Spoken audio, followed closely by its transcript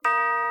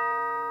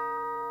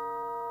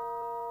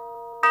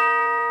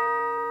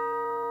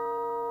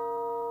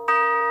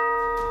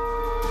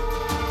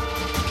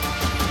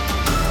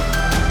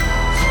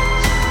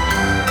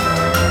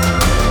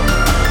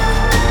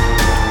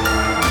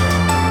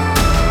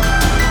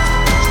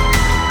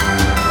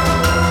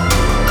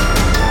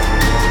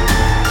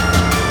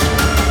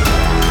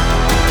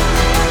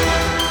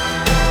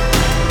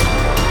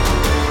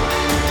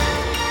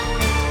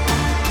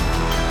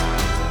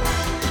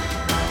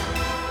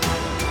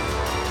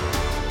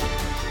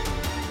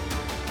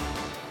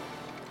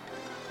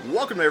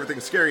welcome to Everything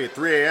Scary at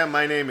 3 a.m.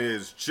 My name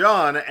is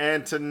John,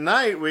 and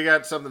tonight we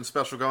got something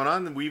special going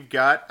on. We've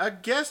got a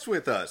guest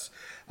with us.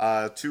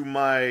 To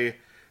my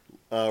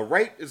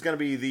right is going to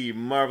be the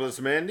Marvelous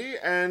Mandy,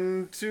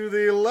 and to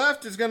the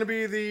left is going to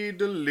be the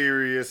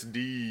Delirious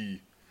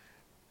D.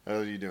 How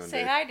are you doing,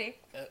 Say Dave? hi, D.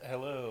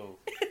 Hello.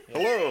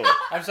 Hello.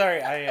 I'm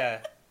sorry, I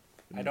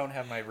don't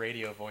have my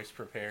radio voice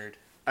prepared.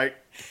 That's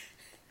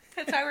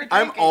how we're drinking.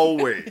 I'm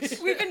always,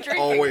 We've been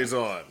drinking always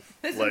on.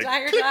 this Like,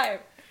 entire time.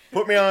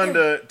 put me on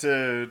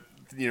to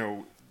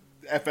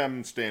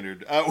FM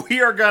standard.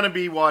 We are going to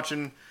be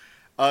watching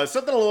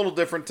something a little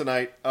different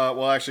tonight.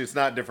 Well, actually, it's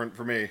not different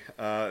for me.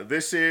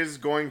 This is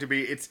going to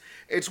be,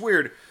 it's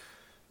weird.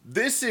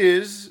 This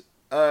is,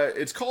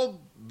 it's called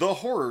The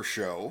Horror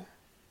Show.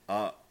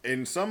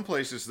 In some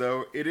places,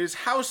 though, it is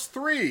House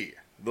 3,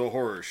 The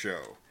Horror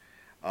Show.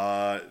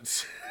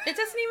 It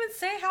doesn't even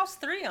say House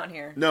 3 on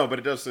here. No, but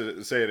it does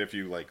say it if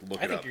you, look it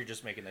up. I think you're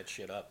just making that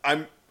shit up.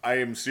 I'm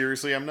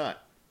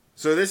not.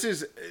 So this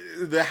is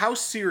the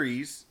House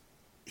series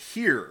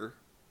here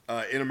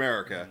in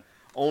America.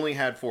 Only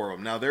had 4 of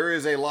them. Now there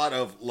is a lot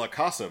of La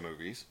Casa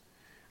movies.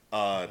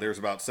 There's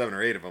about 7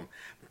 or 8 of them,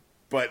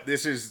 but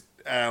this is,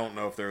 I don't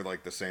know if they're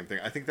the same thing.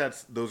 I think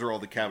those are all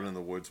the Cabin in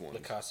the Woods ones.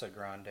 La Casa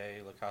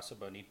Grande, La Casa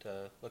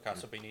Bonita, La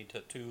Casa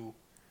Bonita 2.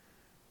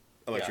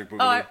 Electric Oh,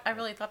 Boogaloo. I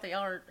really thought that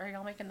y'all are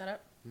y'all making that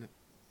up?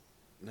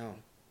 No.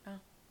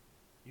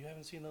 You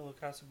haven't seen the La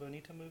Casa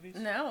Bonita movies?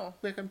 No.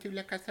 Welcome to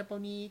La Casa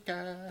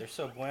Bonita. They're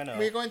so bueno.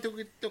 We're going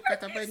to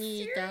Casa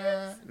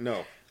Bonita.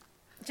 No.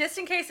 Just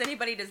in case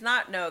anybody does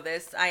not know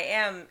this, I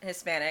am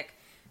Hispanic,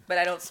 but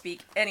I don't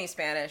speak any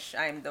Spanish.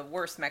 I'm the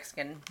worst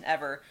Mexican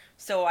ever.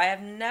 So I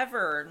have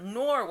never,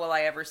 nor will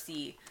I ever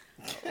see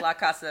La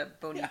Casa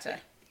Bonita.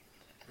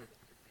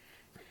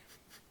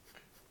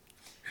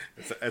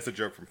 That's a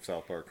joke from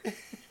South Park.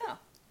 Oh.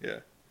 Yeah.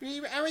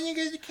 Well,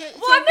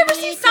 I've never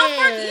seen South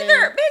Park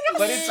either.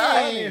 But it's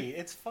funny.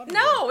 It's funny.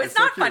 No, it's It's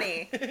so not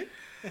cute.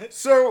 funny.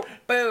 So,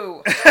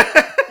 Boo.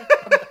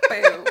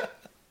 Boo.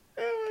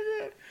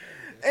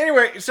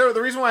 anyway, so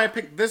the reason why I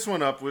picked this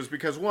one up was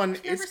because one,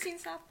 I've never seen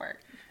South Park.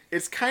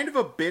 it's kind of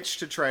a bitch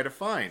to try to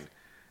find.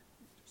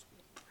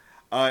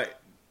 So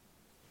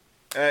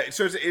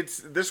it's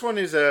this one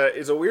is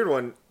a weird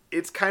one.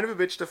 It's kind of a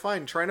bitch to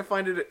find. Trying to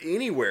find it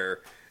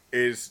anywhere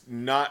is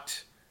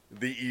not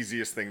the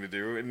easiest thing to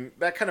do, and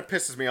that kind of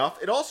pisses me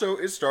off. It also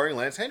is starring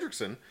Lance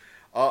Hendrickson,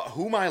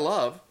 whom I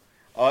love.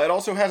 It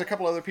also has a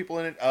couple other people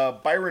in it.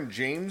 Byron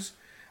James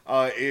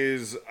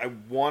is, I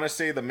want to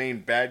say, the main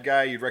bad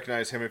guy. You'd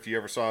recognize him if you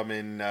ever saw him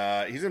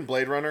in. He's in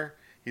Blade Runner.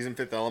 He's in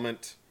Fifth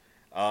Element.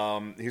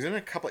 He's in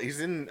a couple. He's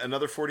in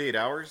another 48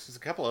 Hours. There's a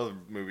couple other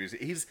movies.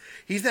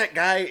 He's that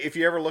guy. If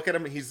you ever look at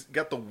him, he's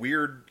got the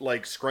weird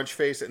scrunch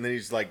face, and then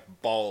he's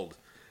bald.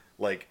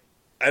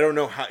 I don't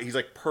know how he's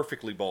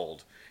perfectly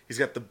bald. He's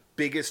got the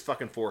biggest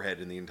fucking forehead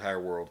in the entire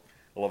world.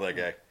 I love that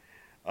guy.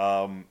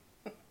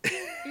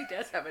 He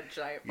does have a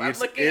giant. I'm It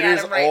looking is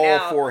at him right all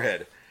now.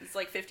 forehead. It's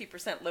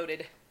 50%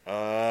 loaded.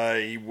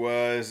 He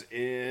was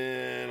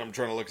in. I'm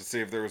trying to look to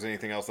see if there was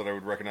anything else that I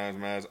would recognize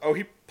him as. Oh,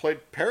 he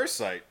played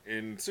Parasite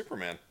in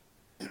Superman.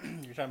 You're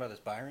talking about this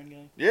Byron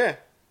guy? Yeah.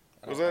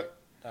 I Was don't- that?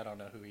 I don't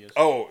know who he is.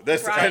 Oh,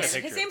 that's. Brian. that's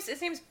picture.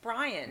 His name's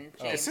Brian it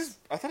James. says,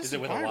 I thought it Is said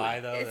it with Byron. a Y,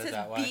 though? It Is says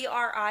that why?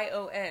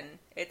 Brion.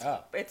 Oh.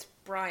 It's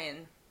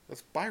Brian.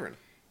 That's Byron.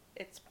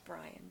 It's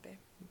Brian, babe.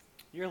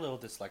 You're a little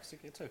dyslexic.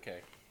 It's okay.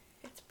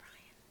 It's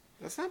Brian.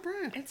 That's not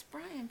Brian. It's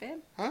Brian,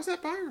 babe. How's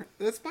that Byron?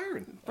 That's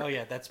Byron. Oh,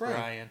 yeah, that's Brian.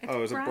 Brian. It's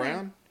Oh, is it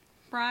Brian.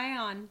 Brian?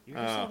 Brian. You're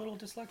just a little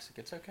dyslexic.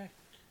 It's okay.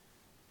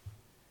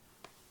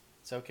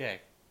 It's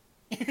okay.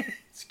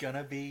 It's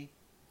gonna be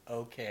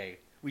okay.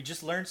 We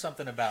just learned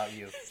something about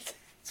you.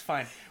 It's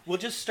fine. We'll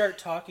just start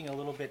talking a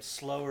little bit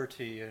slower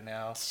to you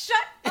now. Shut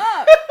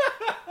up.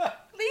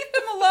 Leave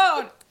him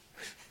alone.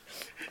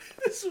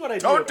 This is what I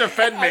do. Don't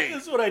defend me.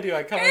 This is what I do.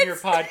 I come on your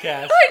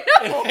podcast.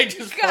 I know. And I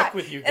just God. fuck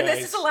with you guys. And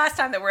this is the last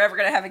time that we're ever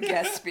going to have a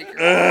guest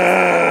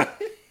speaker.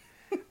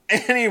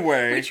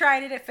 Anyway. We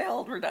tried it. It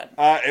failed. We're done.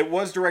 It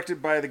was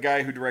directed by the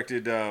guy who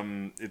directed,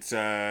 it's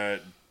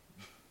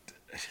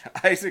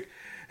Isaac,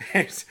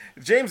 it's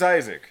James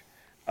Isaac,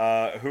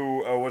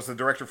 who was the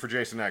director for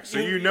Jason X. So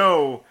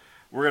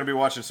we're going to be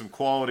watching some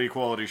quality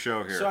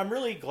show here. So I'm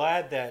really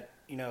glad that,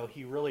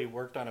 he really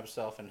worked on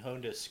himself and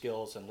honed his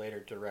skills and later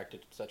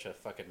directed such a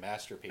fucking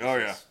masterpiece Oh,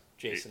 yeah. as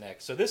Jason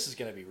X. So this is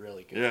going to be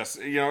really good. Yes,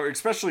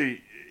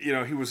 especially, he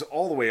was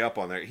all the way up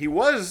on there. He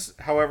was,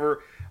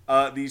 however,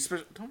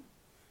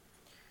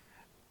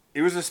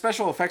 he was a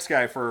special effects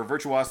guy for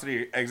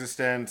Virtuosity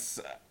Existence.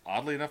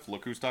 Oddly enough,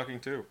 look who's talking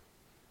too.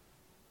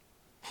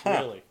 Huh.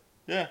 Really.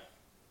 Yeah.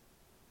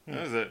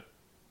 That is it.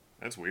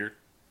 That's weird.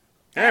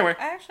 Anyway,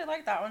 I actually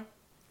like that one.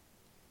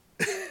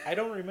 I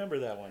don't remember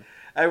that one.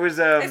 I was,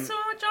 It's the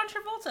one with John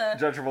Travolta.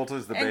 John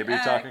Travolta's the And, baby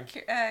talking.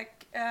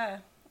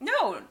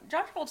 No,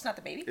 John Travolta's not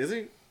the baby. Is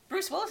he?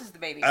 Bruce Willis is the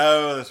baby.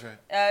 Oh, that's right.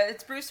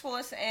 It's Bruce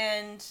Willis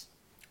and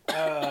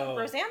Oh.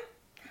 Roseanne?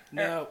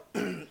 No.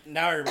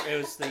 Now it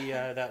was the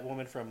that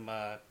woman from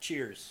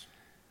Cheers.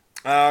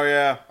 Oh,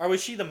 yeah. Or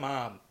was she the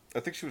mom? I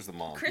think she was the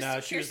mom. Chris- No,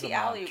 she was the Kirstie mom.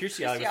 Alley- Kirstie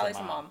Kirstie Alley was Alley's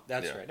the the mom. mom.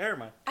 That's Yeah. right. Never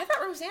mind. I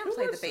thought Roseanne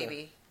played the was that?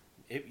 baby.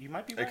 You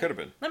might be right. It could have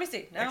been. Let me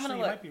see. Now I'm Actually, gonna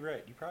you look. might be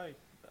right.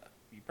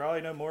 You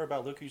probably know more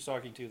about Look Who's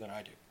Talking To than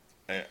I do.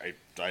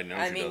 I know.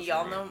 I she mean, does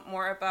y'all for me. know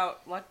more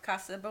about La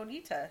Casa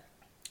Bonita.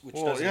 Which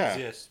Well, doesn't yeah,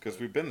 exist. because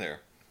we've been there.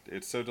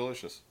 It's so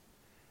delicious.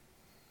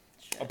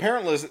 Shit.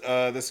 Apparently,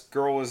 this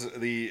girl was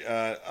the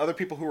other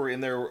people who were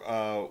in there.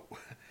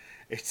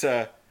 It's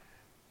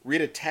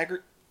Rita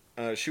Taggart.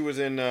 She was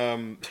in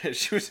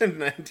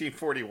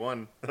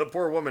 1941. The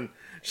poor woman.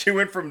 She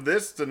went from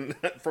this to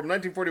from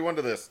 1941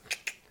 to this.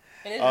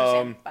 It is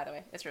Roseanne, by the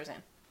way. It's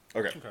Roseanne.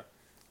 Okay.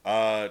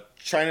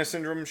 China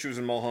Syndrome. She was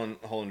in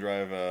Mulholland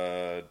Drive.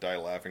 Die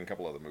Laughing. A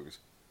couple other movies.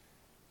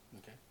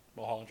 Okay.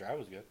 Well, Holland Drive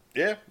was good.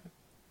 Yeah.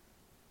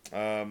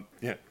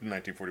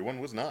 1941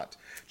 was not.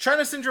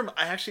 China Syndrome,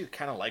 I actually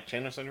kind of like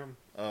China Syndrome.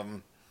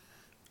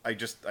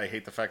 I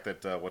hate the fact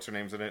that, what's her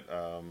name's in it?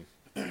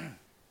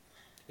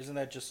 Isn't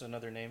that just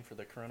another name for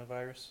the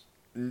coronavirus?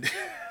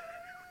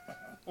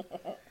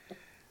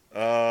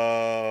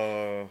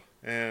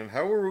 And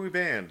how were we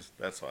banned?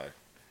 That's why.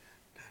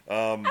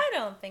 I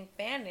don't think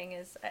banding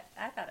is.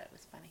 I thought it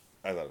was funny.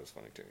 I thought it was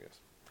funny too, yes.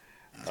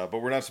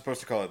 But we're not supposed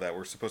to call it that.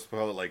 We're supposed to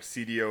call it like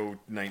CDO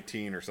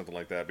 19 or something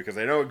like that because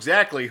I know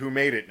exactly who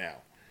made it now.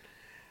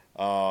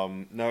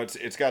 No,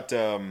 it's got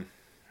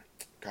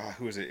God,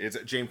 who is it? It's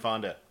Jane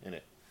Fonda in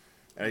it.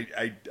 And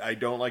I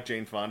don't like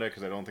Jane Fonda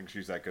because I don't think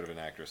she's that good of an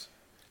actress.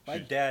 My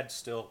dad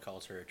still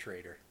calls her a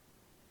traitor.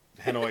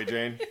 Hanoi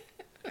Jane.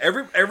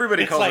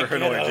 Everybody It's calls like, her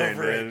get Hanoi Jane,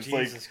 over man. it, It's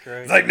Jesus like,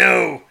 Christ. it's like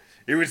no,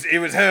 it was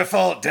her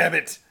fault, damn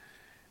it.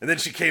 And then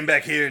she came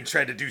back here and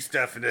tried to do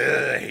stuff, and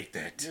I hate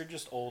that. You're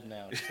just old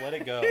now. Just let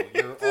it go.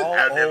 You're all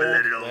I'll old. never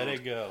let it Let old.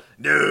 it go.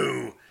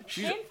 No,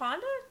 she's Jane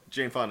Fonda?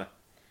 Jane Fonda.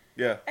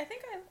 Yeah, I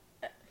think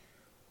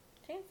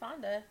Jane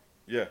Fonda.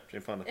 yeah,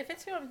 Jane Fonda. If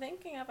it's who I'm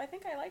thinking of, I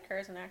think I like her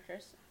as an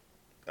actress.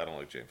 I don't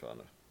like Jane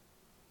Fonda.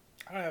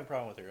 I don't have a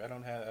problem with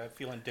her. I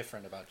feel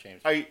indifferent about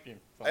James. I- Jane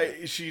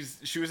Fonda.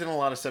 She was in a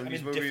lot of 70s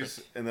I'm movies,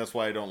 indifferent. and that's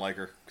why I don't like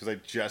her because I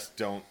just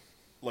don't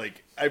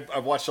like.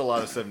 I've watched a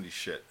lot of 70s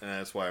shit, and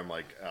that's why I'm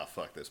like, oh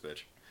fuck this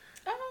bitch.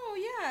 Oh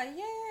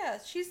yeah.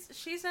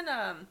 She's in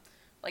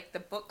like the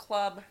book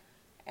club,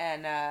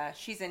 and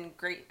she's in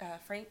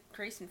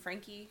Grace and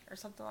Frankie or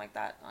something like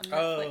that on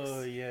Netflix.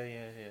 Oh yeah.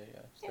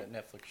 It's that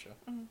Netflix show.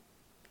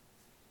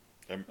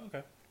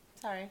 Okay.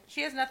 Sorry,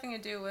 she has nothing to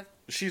do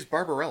She's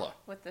Barbarella.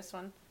 with this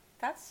one.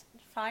 That's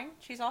fine.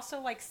 She's also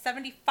like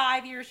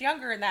 75 years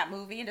younger in that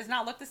movie and does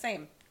not look the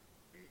same.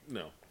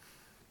 No.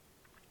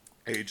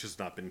 Age has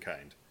not been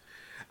kind.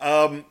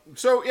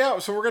 So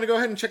we're gonna go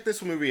ahead and check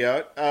this movie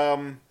out.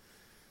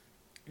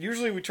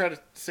 Usually we try to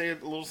say a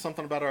little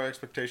something about our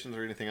expectations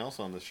or anything else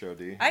on this show,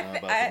 D.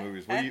 About the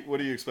movies. What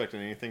are you expecting?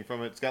 Anything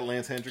from it? It's got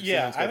Lance Hendrickson.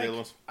 Yeah, it's got the other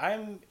ones.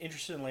 I'm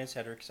interested in Lance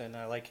Henriksen.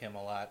 I like him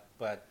a lot,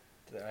 but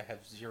I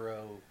have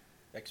zero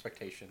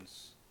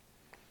expectations.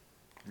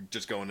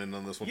 Just going in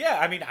on this one. Yeah,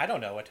 I mean, I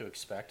don't know what to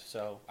expect.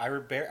 So I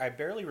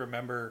barely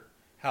remember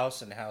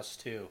House and House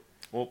 2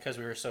 Well- because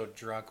we were so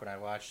drunk when I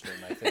watched them,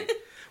 I think.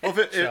 Well,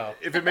 So-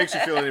 if it makes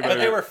you feel any But they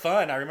better, were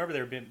fun. I remember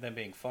them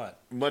being fun.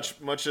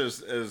 much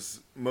as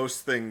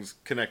most things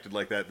connected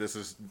like that, this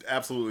is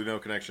absolutely no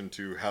connection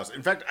to House.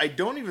 In fact, I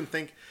don't even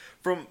think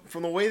from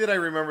the way that I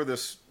remember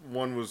this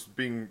one was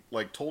being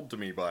like told to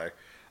me by.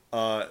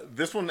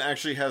 This one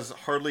actually has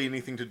hardly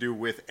anything to do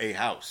with a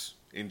house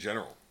in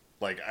general.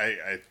 Like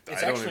It's I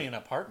don't actually even- an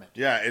apartment.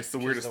 yeah, it's the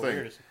which is weirdest the thing.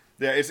 weirdest.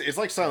 Yeah, it's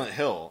like Silent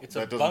Hill. It's a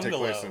that doesn't take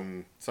bungalow. place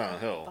in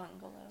Silent Hill.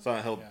 Bungalow.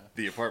 Silent Hill, Yeah.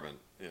 the apartment.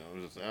 You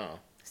know, just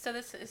So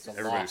this is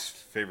everybody's Lost.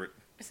 favorite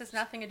this has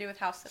nothing to do with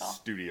House at all.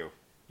 studio.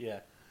 Yeah.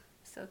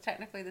 So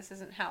technically, this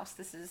isn't House.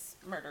 This is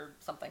Murder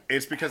something.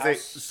 It's because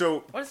House.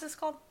 What is this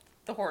called?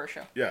 The horror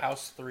show yeah.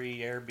 House 3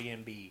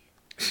 Airbnb.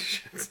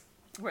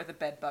 where the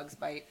bed bugs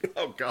bite.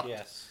 Oh god.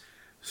 Yes.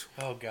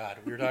 Oh God,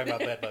 we were talking about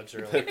bedbugs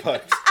earlier.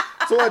 Bedbugs.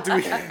 So what do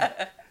we?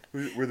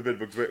 We're the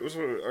bedbugs. Wait,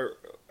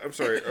 I'm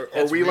sorry. Are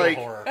That's we real like?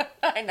 horror.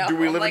 I know. Do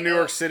we I'm live like, in New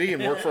York oh, City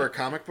and work for a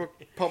comic book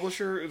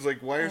publisher? It's like,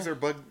 why is there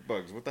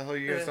bugs? What the hell are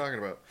you guys talking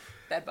about?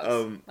 Bed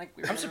bugs. Like,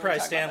 we were I'm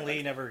surprised talking about Stan bed Lee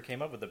bugs. never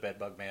came up with the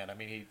bedbug man. I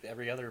mean,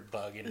 every other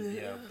bug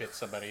bit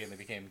somebody and they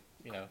became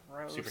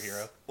Gross.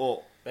 superhero.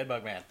 Well,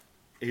 Bedbug man.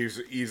 he's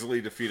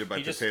easily defeated by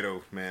He just-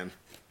 Potato Man.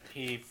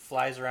 He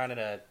flies around in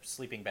a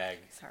sleeping bag.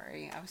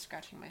 Sorry, I was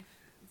scratching my.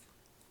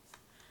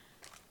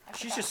 I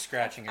She's forgot. just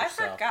scratching I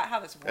herself. forgot how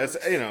this works.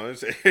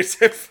 That's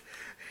it's if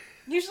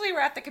Usually we're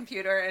at the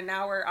computer and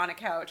now we're on a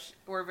couch.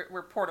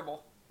 We're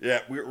portable. yeah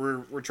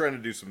we're trying to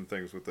do some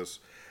things with this,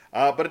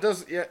 but it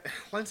does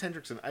Lance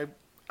Hendrickson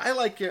I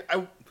like it.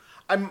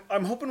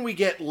 I'm hoping we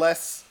get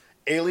less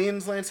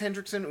Aliens Lance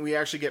Hendrickson. We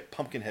actually get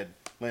Pumpkinhead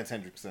Lance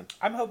Hendrickson.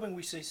 I'm hoping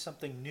we see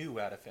something new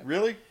out of him.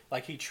 Really?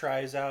 Like he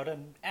tries out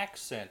an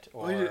accent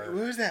or What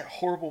was that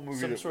horrible movie?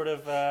 some that- sort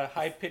of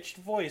high-pitched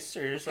voice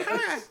or something.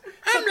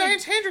 I'm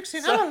Lance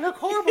Hendrickson. I don't look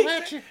horrible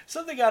at you.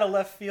 Something out of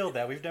left field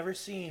that we've never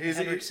seen Is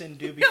it- Hendrickson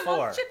do Come on,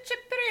 before. chip chip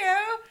video.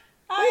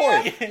 Oi!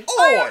 I am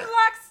Oi!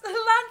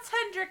 Lance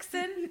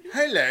Hendrickson.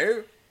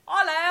 Hello.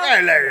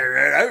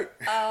 Hello.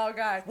 Oh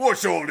God.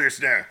 What's all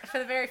this now? For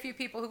the very few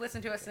people who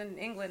listen to us in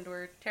England,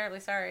 we're terribly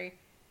sorry.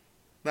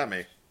 Not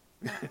me.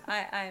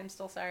 I am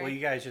still sorry. Well, you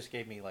guys just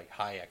gave me like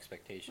high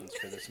expectations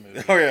for this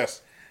movie. Oh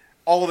yes,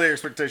 all the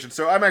expectations.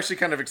 So I'm actually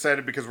kind of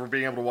excited because we're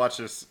being able to watch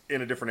this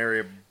in a different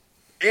area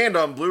and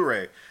on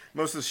Blu-ray.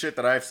 Most of the shit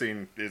that I've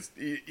seen is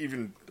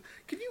even.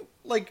 Can you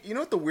you know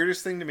what the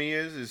weirdest thing to me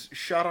is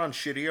shot on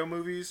Shitio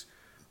movies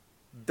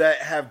that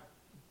have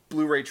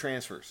Blu-ray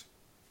transfers.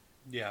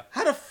 Yeah.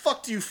 How the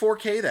fuck do you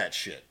 4K that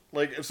shit?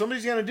 Like, if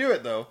somebody's gonna do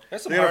it though,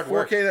 That's some they gotta hard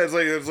work. 4K.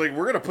 It's like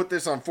we're gonna put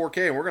this on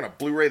 4K and we're gonna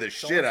Blu-ray the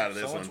shit out of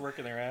this Someone's one.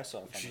 working their ass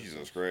off. On this.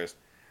 Jesus Christ.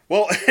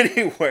 Well,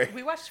 anyway.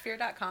 We watched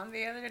Fear.com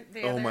the other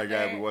Oh my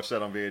god, day. we watched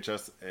that on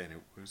VHS and it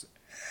was.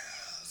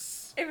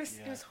 It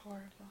was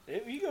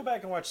horrible. You go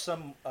back and watch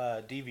some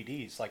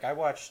DVDs. Like I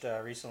watched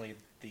recently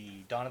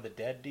the Dawn of the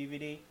Dead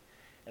DVD,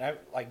 and I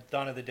like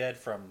Dawn of the Dead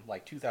from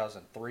like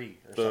 2003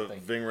 or The something.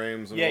 Ving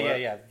Rhames and Yeah, all yeah, that.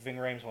 yeah. Ving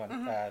Rhames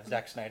one,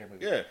 Zack Snyder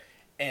movie. Yeah.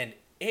 And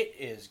it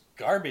is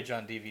garbage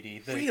on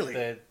DVD. Really?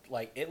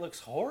 It looks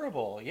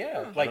horrible.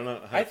 Yeah. I Like don't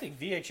know. I think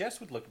VHS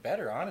would look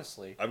better,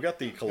 honestly. I've got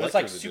the It was collector's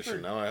like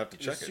edition now. I have to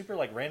It was check it. super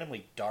like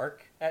randomly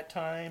dark at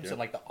times, Yeah. and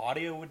like the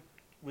audio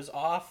was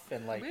off,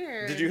 and like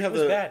Weird. Did you it have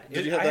was the? bad.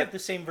 Did you have I that? have the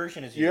same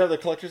version as you. You have the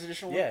collector's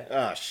edition one? Yeah.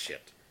 Ah,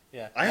 shit.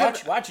 Yeah. I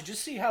Watch it.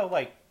 Just see how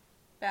like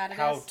Bad it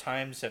how is.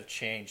 times have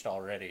changed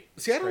already.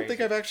 See, I don't Crazy.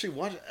 think I've actually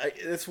watched.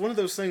 It's one of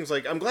those things.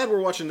 Like, I'm glad we're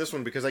watching this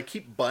one because I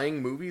keep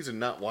buying movies and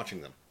not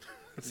watching them.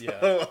 So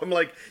Yeah. I'm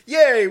like,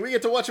 yay, we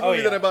get to watch a Oh,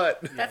 movie yeah. that I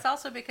bought. That's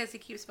also because he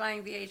keeps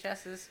buying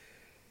VHSs.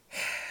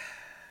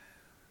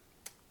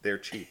 They're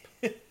cheap.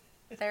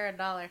 They're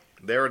 $1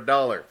 They're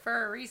 $1.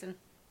 for a reason.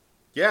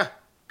 Yeah,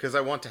 because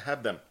I want to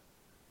have them.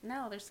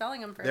 No, they're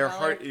selling them for They're $1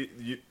 hard.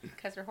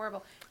 because they're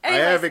horrible. I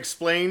Anyways, have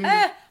explained on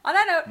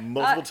that note,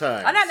 multiple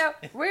times. On that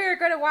note, we're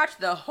going to watch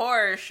The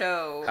Horror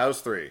Show.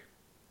 House 3.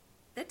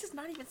 That does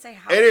not even say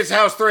house. It is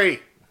House 3.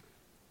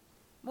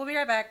 We'll be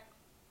right back.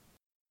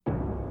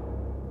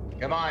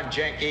 Come on,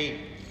 Janky.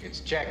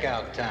 It's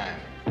checkout time.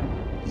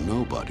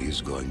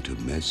 Nobody's going to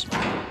miss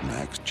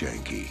Max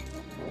Janky,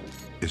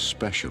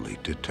 especially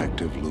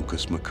Detective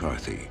Lucas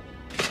McCarthy.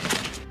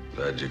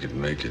 Glad you could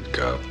make it,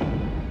 cop.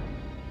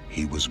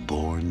 He was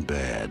born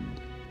bad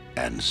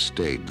and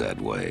stayed that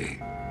way.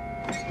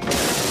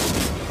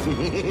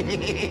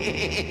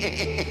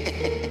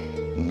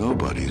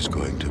 Nobody's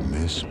going to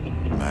miss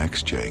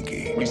Max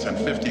Janky. We sent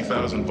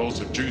 50,000 volts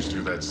of juice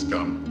through that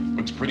scum.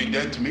 Looks pretty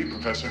dead to me,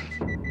 Professor.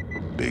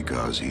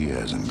 Because he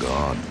hasn't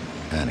gone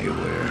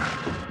anywhere.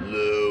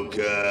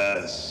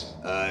 Lucas,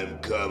 I'm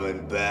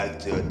coming back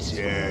to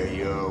tear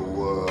your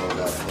world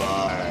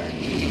apart.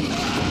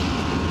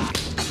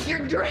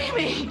 You're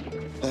dreaming!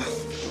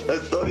 I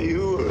thought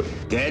you were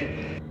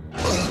dead.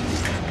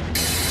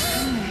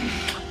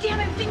 Damn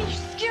it, Vinny, you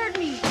scared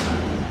me!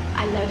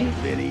 I love you.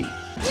 Vinny, No!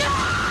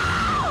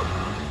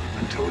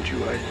 I told you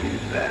I'd be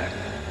back.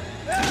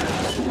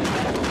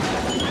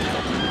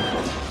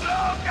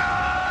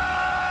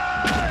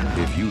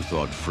 If you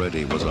thought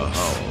Freddy was a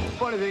howl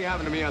Funny thing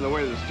happened to me on the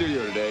way to the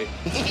studio today.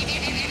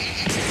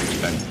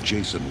 and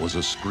Jason was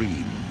a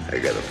scream, I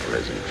got a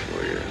present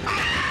for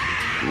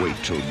you. wait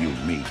till you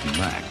meet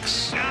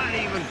Max. Not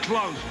even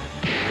close.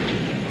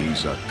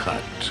 He's a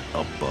cut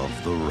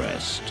above the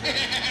rest.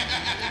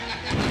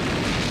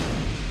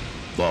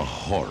 The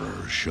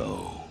Horror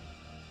Show.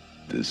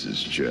 This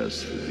is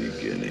just the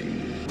beginning.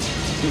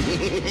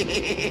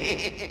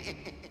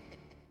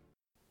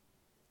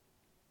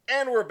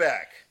 And we're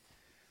back.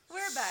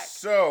 We're back.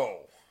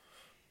 So,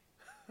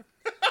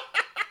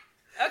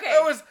 Okay.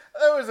 that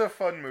was a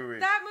fun movie.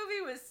 That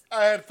movie was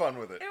I had fun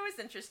with it. it was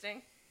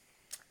interesting.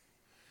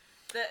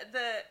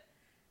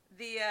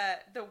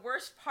 The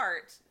worst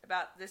part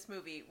about this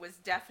movie was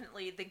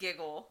definitely the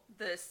giggle.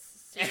 Oh,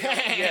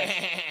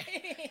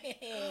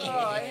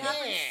 it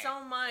happened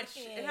so much.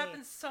 It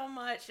happened so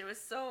much.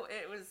 It's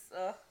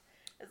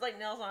like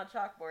nails on a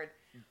chalkboard.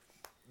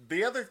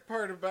 The other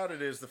part about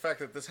it is the fact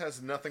that this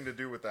has nothing to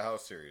do with the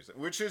House series,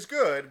 which is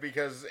good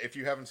because if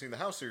you haven't seen the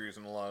House series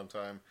in a long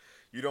time,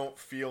 you don't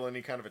feel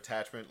any kind of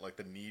attachment, like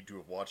the need to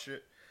have watched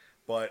it.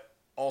 But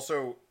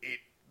also,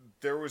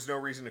 there was no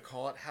reason to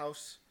call it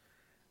House,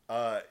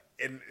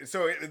 and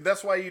so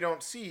that's why you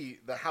don't see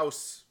the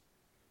House,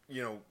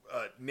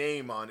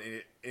 name on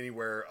it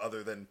anywhere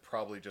other than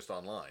probably just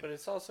online. But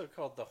it's also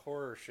called The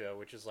Horror Show,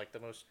 which is like the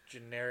most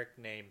generic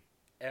name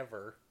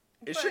ever.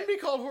 It shouldn't be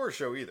called Horror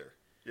Show either.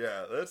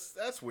 Yeah,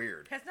 that's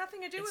weird. It has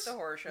nothing to do with the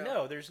horror show.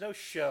 No, there's no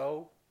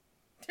show.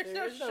 There's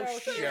no show.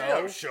 There's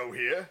no show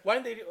here. Why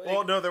didn't they do?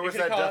 Well, no, there was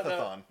that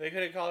death-a-thon. They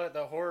could have called it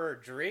The Horror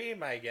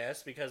Dream, I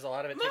guess, because a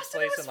lot of it Most takes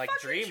of it place was in like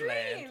fucking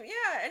Dreamland. Dream.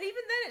 Yeah, and even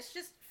then, it's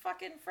just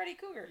fucking Freddy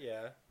Krueger.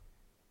 Yeah.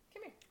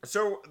 Come here.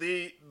 So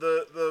the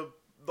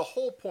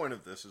whole point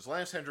of this is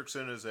Lance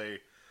Hendrickson is a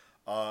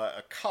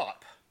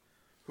cop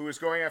who is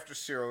going after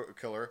serial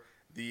killer.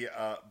 The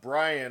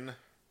Brian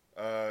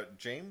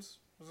James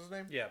was his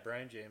name. Yeah,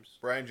 Brian James.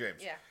 Brian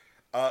James.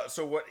 Yeah.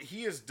 So what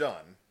he has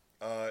done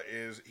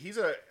is he's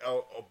a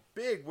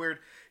big weird.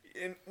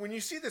 And when you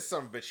see this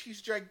son of a bitch,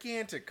 he's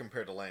gigantic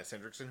compared to Lance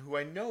Hendrickson, who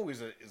I know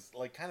is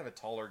like kind of a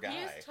taller guy.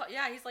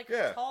 He's like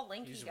Yeah. a tall,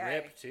 lanky He's guy.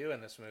 ripped too in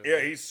this movie.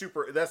 Yeah, he's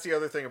super. That's the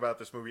other thing about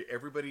this movie.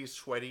 Everybody is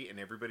sweaty and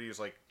everybody is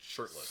like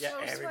shirtless. Yeah,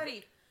 So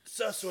sweaty.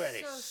 so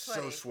sweaty. So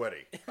sweaty. So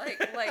sweaty.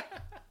 Like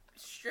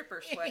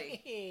stripper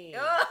sweaty.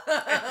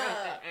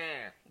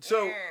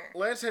 So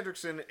Lance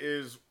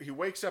Hendrickson he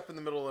wakes up in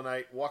the middle of the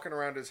night, walking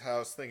around his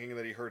house, thinking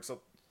that he heard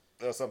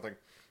something.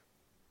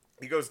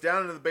 He goes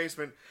down into the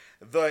basement.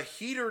 The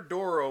heater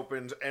door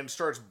opens and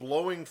starts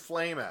blowing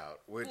flame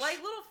out, which Like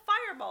little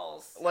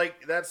fireballs.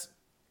 that's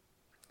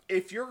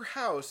if your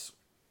house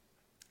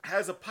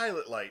has a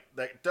pilot light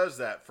that does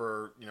that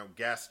for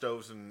gas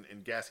stoves and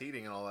gas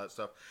heating and all that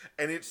stuff,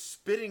 and it's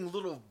spitting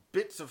little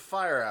bits of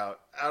fire out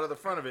of the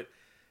front of it.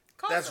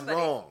 That's somebody.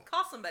 wrong.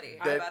 Call somebody.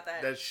 How about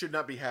that? That should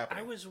not be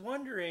happening. I was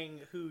wondering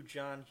who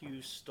John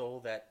Hughes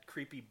stole that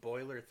creepy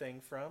boiler thing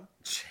from.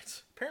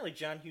 Shit. Apparently,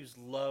 John Hughes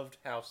loved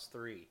House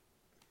 3.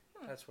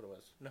 That's what it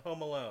was. No,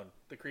 Home Alone,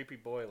 the creepy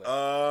boiler.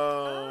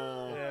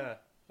 Oh. Yeah,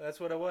 that's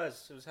what it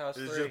was. It was House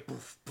It's 3. just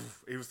poof,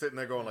 poof. He was sitting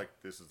there going like,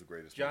 "This is the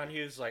greatest." John movie.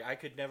 Hughes, like, I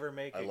could never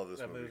make I love this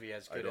a movie. movie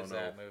as I good don't as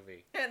that know.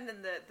 movie. And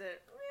then the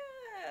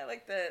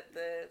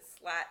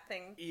slat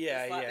thing.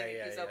 Yeah, the slot yeah, thing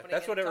yeah. he's yeah. opening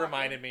That's what and it talking.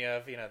 reminded me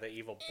of. The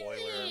evil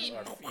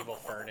boiler or evil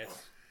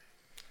furnace.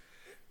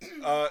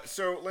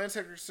 So Lance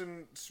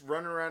Hendrickson's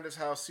running around his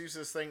house, sees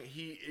this thing.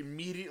 He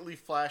immediately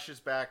flashes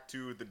back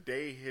to the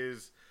day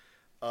his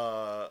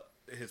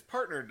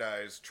partner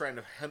dies, trying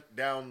to hunt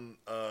down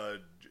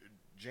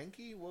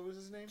Janky. What was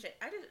his name?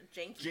 I did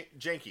Janky.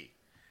 Janky.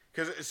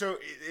 Because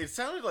it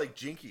sounded like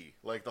Jinky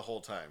like the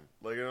whole time.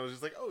 Like I was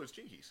just like, oh, it's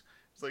Jinkies.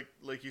 It's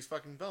like he's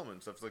fucking Velma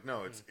and stuff. It's like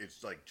no,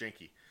 it's like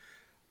Janky.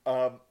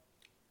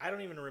 I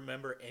don't even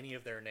remember any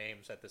of their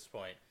names at this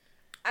point.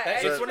 I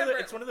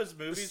It's one of those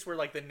movies where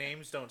like the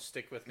names don't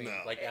stick with me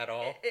at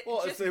all.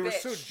 Well, just they were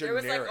bitch. so There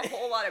was like generic. a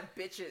whole lot of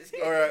bitches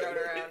getting All right. thrown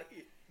around.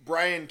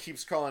 Brian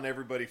keeps calling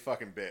everybody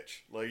fucking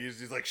bitch. Like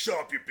he's like, shut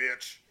up, you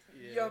bitch.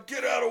 Yo,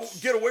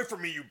 Get away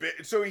from me, you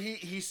bitch. So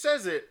he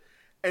says it,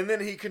 and then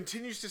he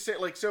continues to say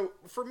it. Like, so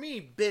for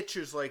me, bitch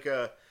is like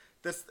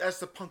that's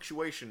the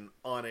punctuation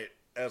on it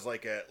as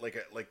like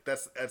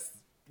that's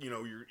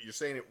you're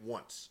saying it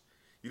once.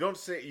 You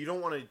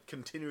don't want to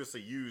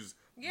continuously use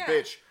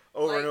bitch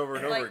over and over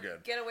and over again.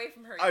 Get away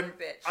from her, you I'm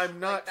bitch. I'm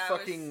not That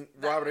fucking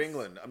that Robert was-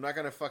 Englund. I'm not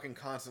gonna fucking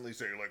constantly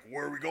say like,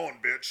 where are we going,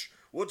 bitch?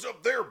 What's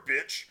up there,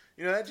 bitch?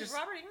 That Did just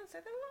Robert Englund say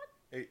that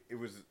a lot? it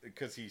was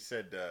because he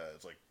said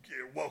it's like,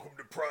 yeah, welcome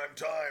to prime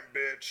time,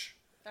 bitch.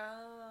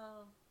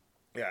 Oh.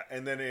 Yeah,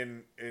 and then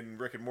in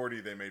Rick and Morty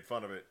they made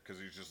fun of it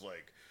because he's just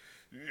like,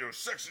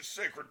 sex is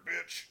sacred,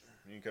 bitch.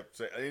 And he kept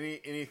saying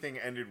anything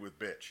ended with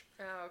bitch.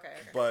 Oh, okay.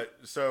 But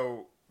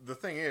so the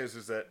thing is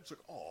that it's like,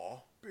 aw,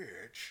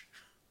 bitch.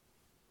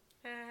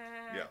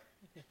 Yeah.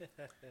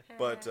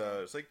 But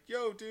it's like,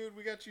 yo, dude,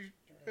 we got you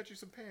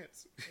some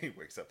pants. He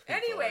wakes up.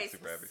 and he's all, like, Anyways,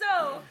 super happy.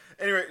 so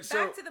Anyway,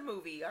 back to the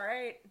movie. All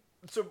right.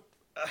 So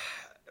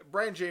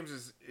Brian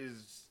James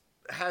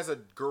has a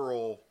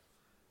girl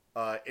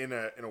in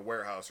a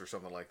warehouse or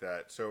something like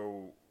that.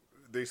 So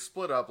they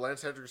split up.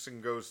 Lance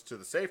Hendrickson goes to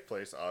the safe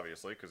place,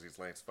 obviously, because he's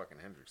Lance fucking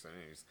Hendrickson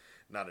and he's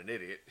not an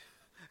idiot.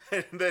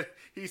 And then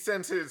he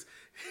sends his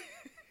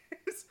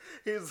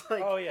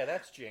like, Oh yeah,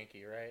 that's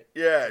Janky, right?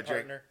 yeah, The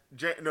partner.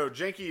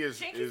 Janky is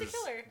Janky's the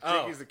killer.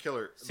 Janky's the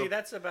killer. See,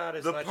 that's about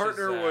as the much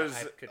partner as was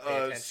I could pay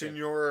attention.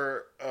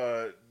 Senor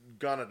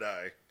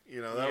Ganadai.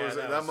 That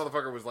that was-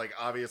 motherfucker was like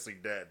obviously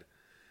dead.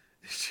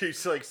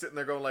 She's like sitting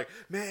there going like,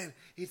 man,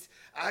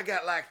 I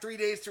got like 3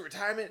 days to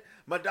retirement.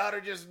 My daughter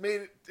just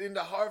made it into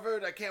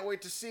Harvard. I can't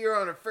wait to see her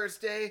on her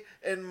first day.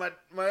 And my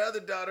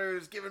other daughter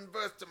is giving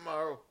birth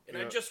tomorrow. And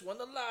I just won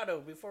the lotto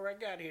before I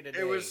got here today.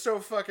 It was so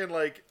fucking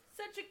like,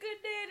 Such a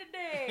good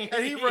day today.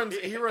 and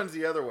he runs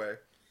the other way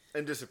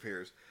and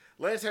disappears.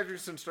 Lance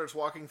Hendrickson starts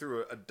walking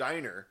through a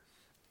diner,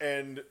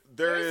 and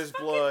There's is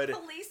fucking blood.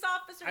 Police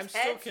officers' I'm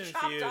still heads chopped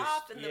confused.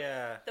 off, and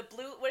Yeah. the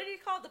blue. What did he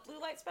call it? The blue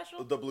light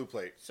special. The blue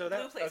plate. So that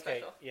Blue plate okay,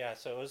 special. yeah.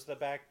 So it was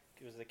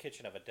the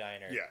kitchen of a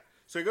diner. Yeah.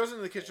 So he goes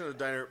into the kitchen of the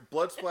diner,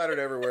 blood splattered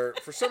everywhere.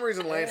 For some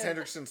reason, Lance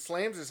Hendrickson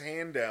slams his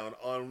hand down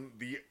on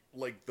the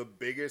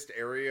biggest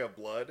area of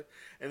blood,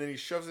 and then he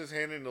shoves his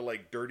hand into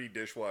like dirty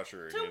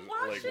dishwasher To and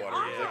wash like it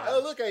water. He's like, off. "Oh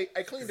look, I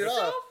cleaned it so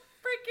off."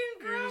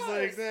 freaking gross. He's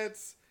like,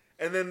 "That's."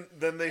 And then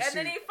they and see.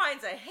 then he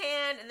finds a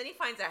hand, and then he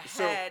finds a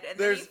So head, and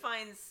then there's- he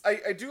finds.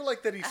 I do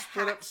like that he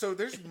split hat. up. So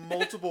there's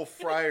multiple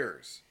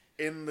fryers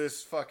in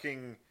this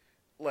fucking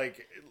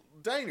like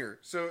diner.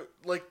 So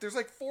like there's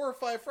like 4 or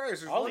 5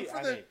 fryers. There's one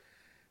for the.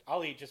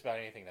 I'll eat just about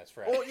anything that's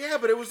fried. Well, yeah,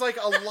 but it was like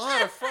a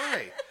lot of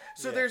fry.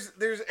 So Yeah.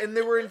 there's and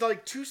they were in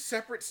like 2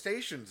 separate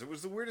stations. It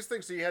was the weirdest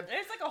thing. So you had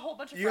There's like a whole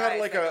bunch of you fries had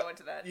like that go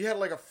into that. you had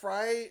like a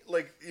fry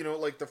like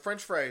like the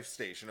French fry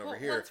station over Well,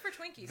 here. one's for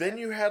Twinkies, Then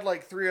yeah. you had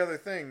like 3 other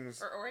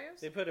things. Or Oreos.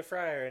 They put a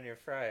fryer in your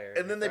fryer.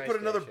 And then they fry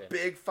put another station.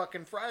 big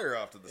fucking fryer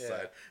off to the Yeah.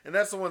 side, and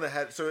that's the one that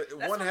had. So That's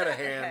one the had a the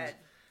hand. head.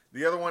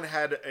 The other one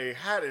had a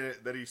hat in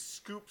it that he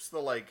scoops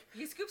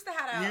He scoops the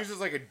hat out. He uses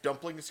like a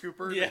dumpling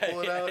scooper Yeah, to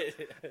pull it yeah. out,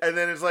 and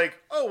then it's like,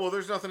 oh well,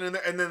 there's nothing in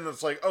there, and then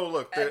it's like, oh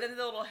look, and then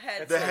the little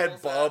head. the head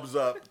swivels bobs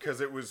up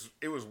because it was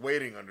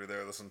waiting under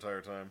there this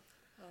entire time.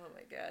 Oh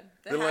my god!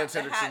 Then Lance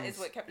The hat Henriksen's- is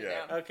what kept yeah.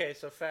 it down. Okay,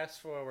 so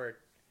fast forward,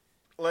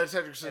 Lance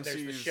Henriksen and there's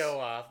sees the show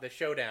off, the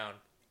showdown.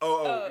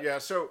 yeah.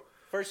 So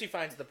First, he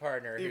finds the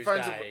partner he who's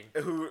finds dying.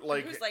 who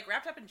Who's like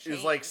wrapped up in chains.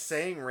 is like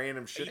saying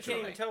random shit You to can't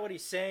him. even tell what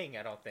he's saying.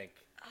 I don't think.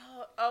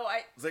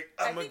 I It's like,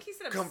 I I'm think he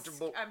said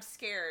uncomfortable. I'm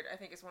scared. I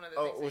think is one of the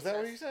things. Oh, was that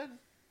what he said?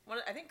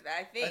 I think.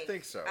 I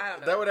think so. I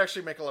don't know. That would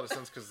actually make a lot of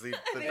sense because the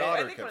I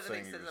daughter think one kept of the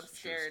saying things he is was, I'm she was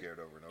scared. scared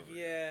over and over.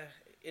 Yeah,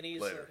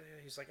 and Later.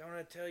 he's like, I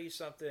want to tell you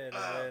something, and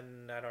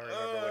then I don't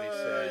remember what he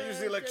said. Use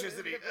the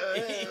electricity.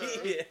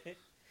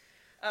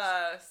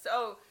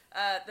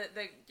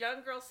 The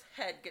young girl's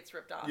head gets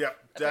ripped off. Yep,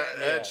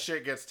 apparently. that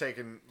shit gets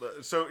taken.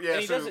 So yeah,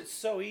 And he so does it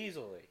so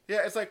easily.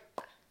 yeah, it's like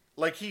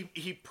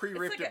he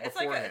pre-ripped it It's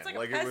beforehand. like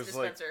a it Pez was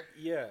dispenser.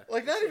 Yeah.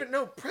 like not even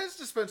no Prez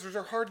dispensers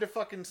are hard to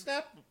fucking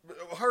snap,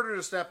 harder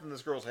to snap than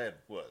this girl's head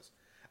was.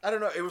 I don't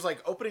know. It was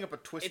like opening up a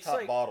twist It's top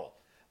like- bottle,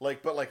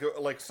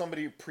 like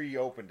somebody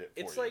pre-opened it.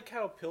 For It's you. like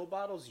how pill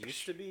bottles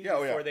used to be Yeah,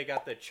 oh, yeah. before they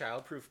got the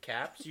childproof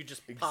caps. You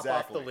just pop off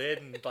Exactly. the lid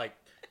and like,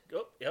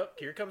 oh, yep,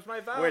 here comes my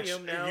which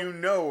volume now. you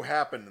know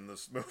happened in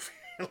this movie.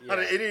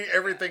 Yeah.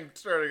 Everything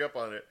starting up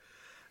on it.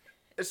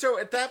 And so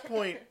at that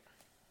point,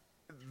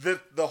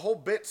 the whole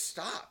bit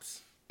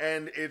stops,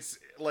 and it's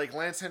like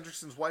Lance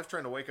Henriksen's wife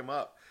trying to wake him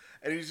up,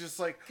 and he's just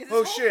like, Because "Oh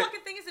this whole shit!"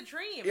 fucking thing is a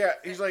dream. Yeah,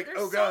 he's like, There's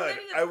 "Oh so god,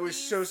 many of I was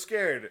these- so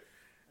scared."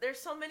 There's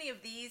so many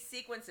of these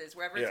sequences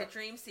wherever Yeah. it's a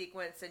dream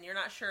sequence and you're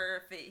not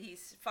sure if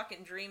he's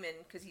fucking dreaming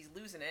because he's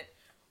losing it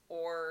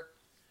or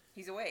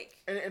he's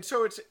awake. And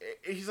so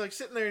he's like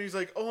sitting there, and he's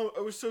like, "Oh,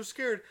 I was so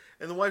scared,"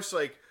 and the wife's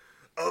like,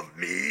 "Of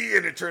me,"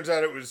 and it turns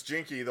out it was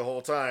Jinky the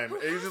whole time,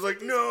 and he's just like,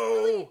 These "No."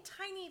 really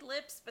tiny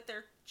lips, but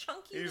they're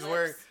chunky. He's lips.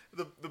 wearing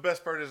the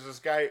best part is this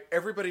guy.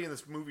 Everybody in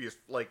this movie is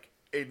like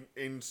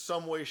in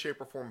some way, shape,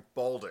 or form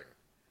balding,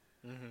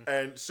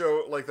 and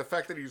so like the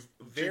fact that he's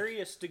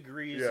Various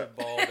degrees Yeah. of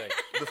balding.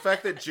 the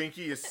fact that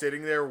Jinky is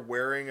sitting there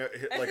wearing And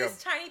like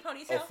his tiny a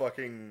ponytail.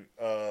 fucking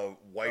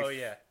wife Oh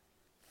yeah,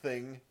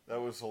 thing that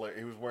was hilarious.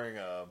 He was wearing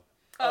a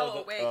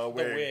Oh, wait. the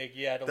wig.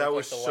 Yeah, to That look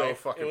was like the so wife.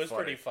 fucking It was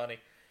funny. pretty funny.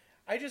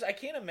 I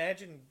can't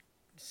imagine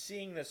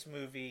seeing this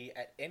movie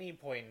at any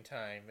point in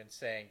time and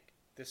saying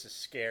this is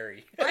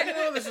scary. I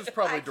know this is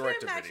probably I can't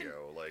direct to imagine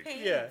video. Like,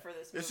 paying Yeah. for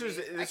this This movie.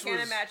 was- this I can't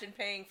was- imagine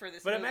paying for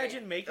this But movie.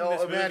 imagine making oh,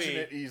 this imagine movie.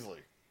 it easily.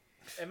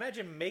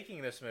 Imagine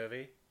making this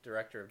movie,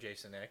 director of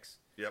Jason X,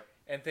 Yep.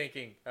 and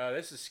thinking, "Oh,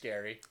 this is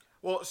scary.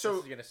 Well, so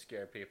This is gonna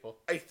scare people."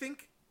 I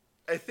think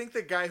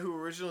the guy who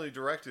originally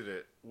directed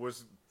it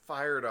was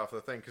fired off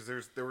the thing because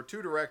there were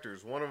two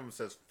directors. One of them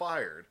says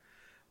fired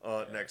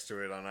next to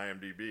it on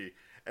IMDb,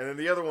 and then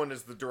the other one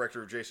is the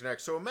director of Jason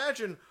X. So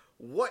imagine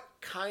what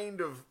kind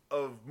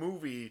of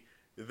movie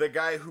the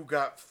guy who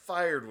got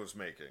fired was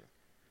making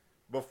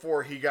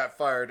before he got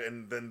fired,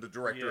 and then the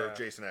director of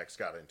Yeah. Jason X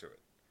got into it.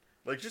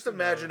 Like, just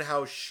imagine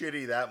how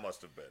shitty that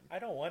must have been. I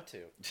don't want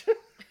to.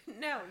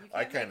 No, you can't.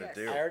 I kinda make us.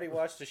 do. I already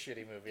watched a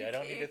shitty movie. I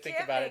don't need to You think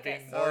can't about it make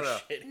being us. more Oh, no.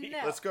 shitty.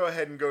 No. Let's go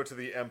ahead and go to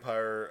the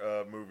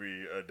Empire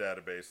movie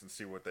database and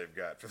see what they've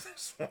got for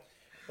this one.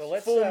 Well,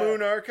 let's Full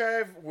Moon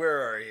Archive,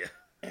 where are you?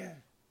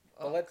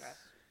 Well, let's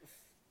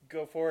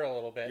go forward a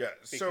little bit. Yeah,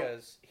 so-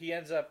 because he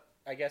ends up.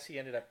 I guess he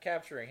ended up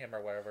capturing him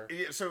or whatever.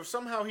 Yeah, so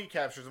somehow he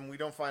captures him. We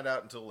don't find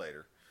out until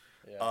later.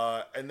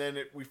 Yeah. And then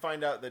we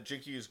find out that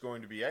Jinky is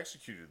going to be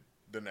executed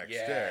the next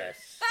day.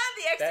 Yes.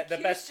 The execution.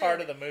 The best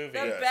part of the movie.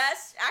 The Yes.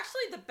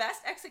 the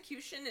best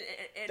execution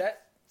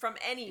That- from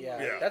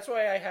anyone. Yeah. That's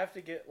why I have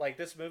to get like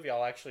this movie.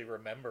 I'll actually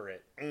remember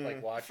it,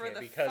 like watching For it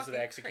the because of the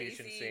fucking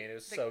execution crazy- scene. It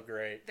was the- so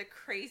great. The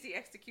crazy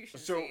execution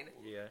So- scene.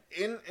 Yeah.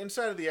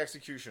 Inside of the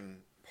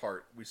execution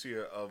part, we see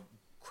a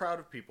crowd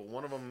of people.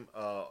 One of them,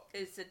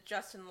 Is it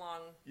Justin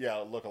Long?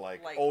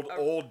 look-alike. Like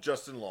old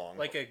Justin Long.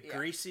 Like a Yeah.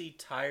 greasy,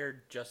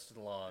 tired Justin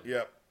Long.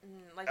 Yep.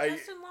 Like I-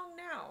 Justin Long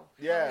now.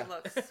 Yeah. How he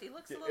looks. He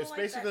looks a little It's like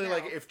basically that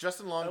like now. if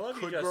Justin I Long love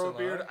you, could Justin grow a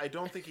beard, Long. I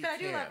don't think he I can.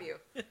 do love you.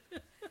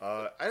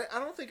 I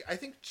don't think. I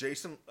think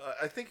Jason.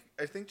 I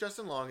think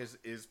Justin Long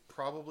is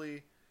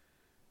probably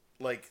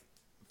like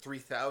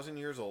 3,000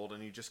 years old,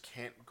 and he just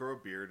can't grow a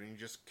beard, and he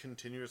just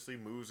continuously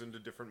moves into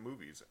different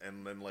movies,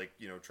 and then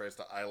tries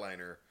to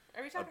eyeliner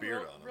Are we a talking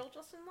beard real, on him. real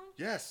Justin Long?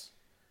 Yes,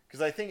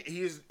 because I think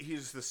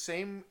he's the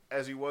same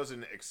as he was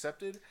in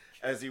Accepted,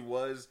 as he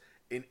was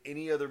in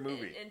any other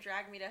movie. In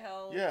Drag Me to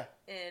Hell. Yeah.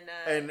 In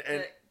and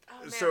oh,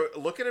 man. so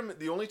look at him.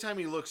 The only time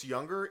he looks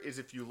younger is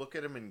if you look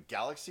at him in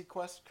Galaxy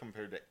Quest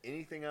compared to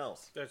anything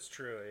else, That's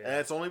true. and Yeah.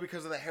 that's only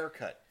because of the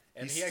haircut.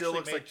 And he he still actually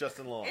looks made- like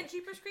Justin Long. And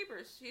Jeepers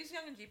Creepers. He's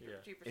young in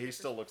Jeepers Creepers. He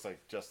still looks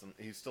like Justin.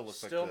 He still looks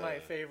Still like my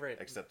the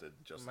favorite. Accepted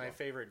Justin. My Long.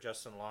 favorite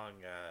Justin Long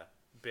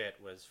bit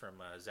was from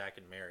Zack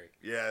and Mary.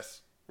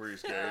 Yes, where he's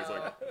scared. He's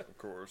like, of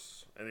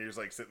course, and he was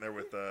like sitting there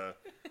with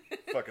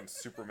fucking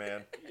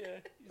Superman. Yeah,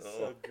 he's Oh,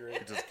 so great.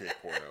 He does gay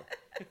porno.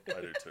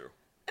 I do too.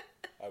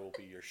 I will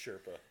be your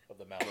Sherpa of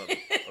the mountain. Okay.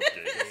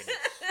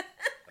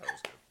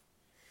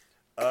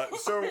 That was good.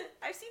 So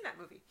I've seen that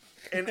movie.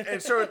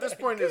 and so at this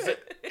point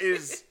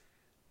is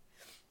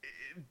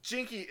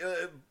Jinky.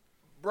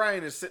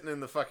 Brian is sitting in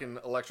the fucking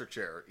electric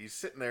chair. He's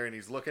sitting there and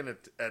he's looking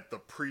at the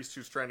priest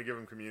who's trying to give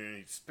him communion.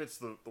 He spits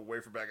the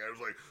wafer back at him.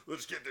 He's like,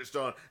 let's get this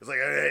done. It's like,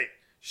 hey,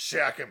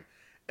 shock him.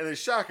 And they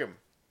shock him.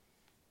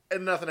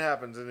 And nothing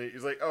happens. And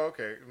he's like, oh,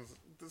 okay.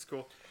 That's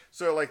cool.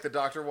 So, like, the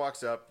doctor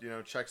walks up,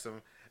 checks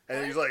him.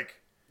 And he's like,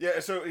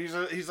 yeah, so he's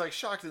like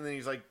shocked. And then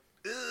he's like,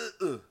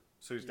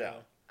 so he's down.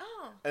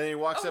 Oh. And then he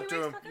walks up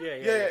to him.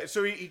 Yeah.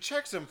 So he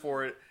checks him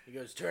for it. He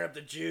goes, turn up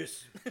the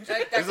juice. He's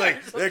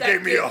like, that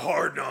gave me a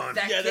hard on.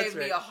 That gave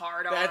me a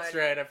hard on. That's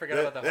right. I forgot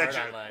about the hard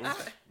on line.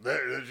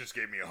 That just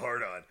gave me a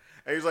hard on.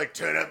 And he's like,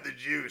 turn up the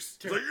juice.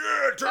 He's like,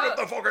 yeah, turn up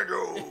the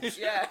fucking juice.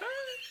 Yeah.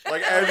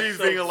 Like, as he's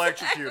being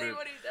electrocuted. Exactly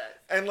what he does.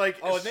 And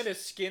like, and then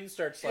his skin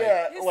starts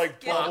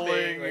like,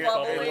 bubbling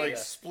and like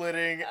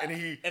splitting.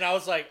 And I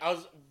was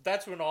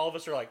that's when all of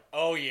us are like,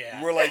 oh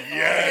yeah. We're like,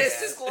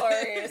 yes. This is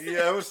glorious.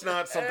 Yeah, it was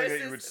not something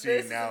that you would see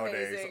this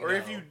nowadays. amazing. Or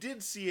if you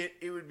did see it,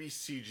 it would be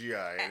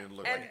CGI and it'd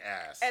look like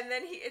ass. And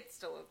then it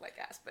still looked like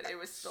ass, but it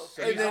was still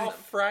So he's all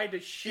fried to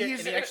shit,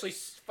 and he actually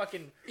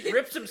fucking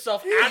rips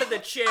himself out of the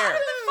chair. Out of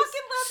the fucking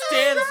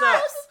stands straps.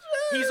 up.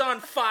 He's on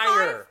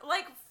fire.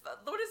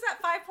 What is that?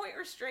 5-point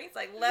restraints,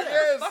 like leather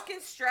fucking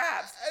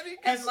straps,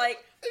 and like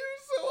it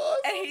was so awesome.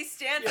 And he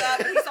stands up,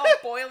 and he's all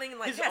boiling, and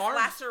like has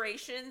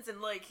lacerations,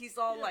 and like he's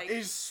all like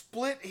he's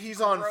split.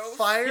 He's on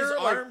fire. His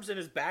arms and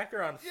his back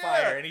are on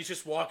fire, and he's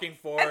just walking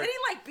forward. And then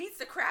he like beats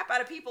the crap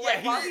out of people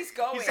while he's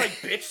going. He's like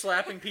bitch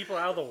slapping people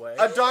out of the way.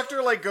 A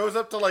doctor like goes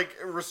up to like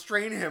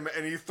restrain him,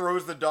 and he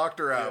throws the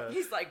doctor out. Yeah.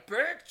 He's like,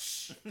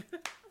 bitch.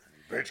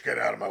 Bitch, get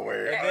out of my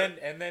way.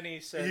 And then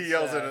he says... He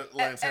yells at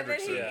Lance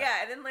Hendrickson.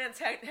 And then Lance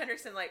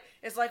Hendrickson like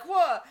is like,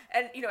 whoa.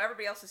 And,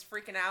 everybody else is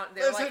freaking out. And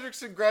they're Lance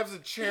Hendrickson grabs a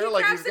chair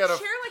like he's got a...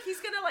 chair like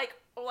he's gonna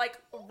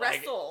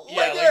wrestle.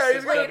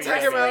 He's gonna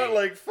take him out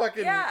like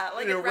fucking,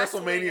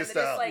 WrestleMania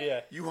style.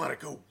 Like, you want to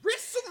go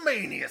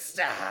WrestleMania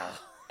style.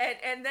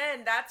 And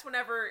then that's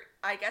whenever,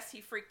 I guess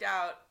he freaked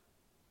out.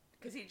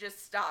 Because he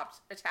just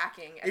stopped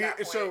attacking at that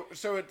point.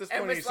 So at this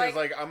point he says,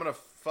 like, I'm gonna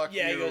fuck you.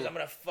 Yeah, he goes, I'm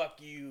gonna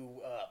fuck you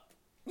up.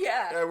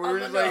 Yeah, we were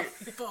just like,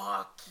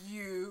 fuck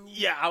you.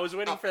 Yeah, I was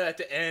waiting for that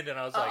to end, and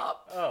I was like,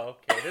 oh,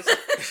 okay.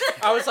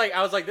 I was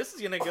like, this is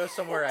gonna go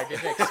somewhere I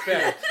didn't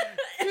expect.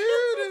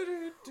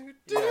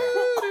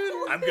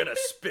 I'm gonna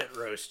spit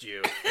roast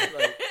you.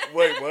 Like,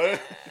 wait,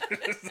 what?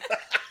 That's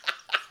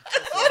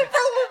probably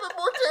a little bit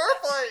more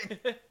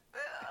terrifying.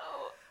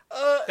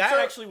 That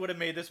actually would have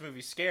made this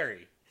movie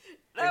scary.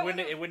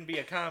 It wouldn't be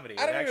a comedy.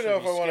 I don't even know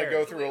if I want to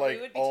go through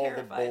like all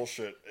the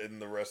bullshit in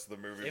the rest of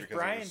the movie if because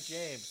Brian it was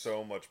James,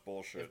 so much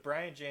bullshit. If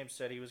Brian James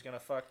said he was gonna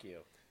fuck you,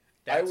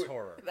 that's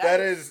horror. That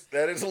is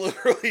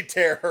literally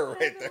terror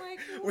right there.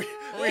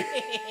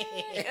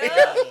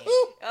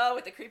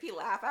 With the creepy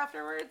laugh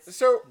afterwards.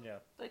 So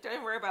like, don't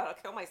even worry about it. I'll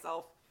kill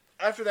myself.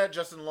 After that,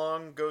 Justin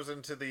Long goes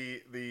into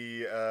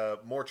the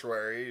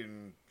mortuary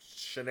and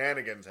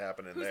shenanigans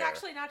happen in there. Who's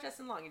actually not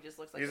Justin Long? He just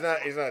looks like he's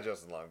not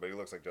Justin Long, but he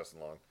looks like Justin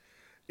Long.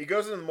 He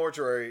goes into the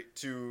mortuary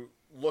to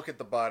look at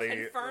the body.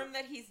 Confirm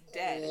that he's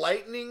dead.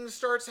 Lightning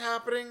starts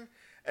happening,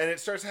 and it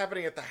starts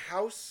happening at the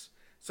house.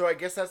 So I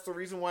guess that's the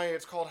reason why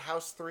it's called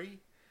House 3.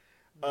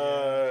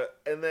 Yeah.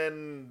 And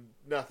then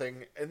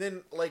nothing. And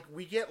then, like,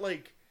 we get,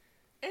 like...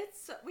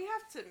 We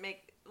have to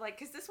make... Like,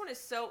 because this one is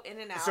so in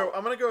and out. So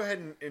I'm going to go ahead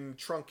and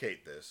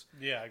truncate this.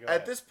 Yeah, go ahead.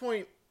 At this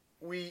point,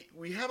 we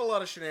have a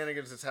lot of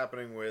shenanigans that's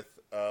happening with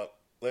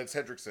Lance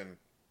Hendrickson,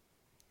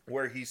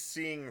 where he's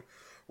seeing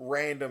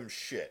random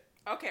shit.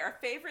 Okay, our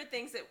favorite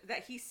things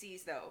that he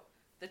sees, though.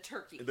 The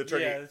turkey. The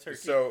turkey. Yeah, the turkey.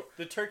 So,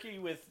 the turkey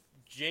with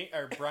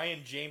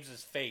Brian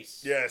James's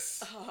face.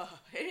 Yes.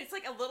 And it's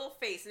like a little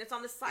face, and it's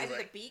on the side of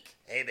the beak.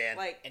 Hey, man.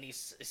 And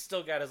he's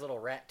still got his little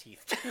rat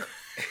teeth.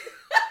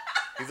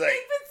 He's like... He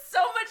put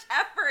so much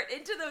effort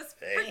into those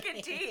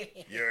freaking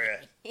teeth.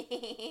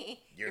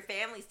 Your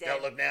family's dead.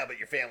 Don't look now, but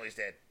your family's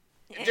dead.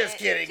 Just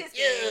kidding.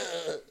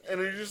 Yeah. And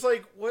you're just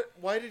like, what?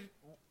 Why did...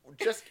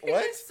 Just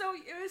what? It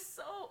was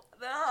so.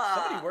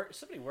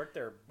 Somebody worked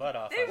their butt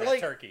off on that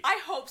turkey.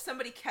 I hope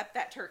somebody kept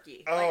that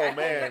turkey. Oh, I man. hope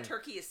that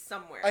turkey is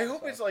somewhere. I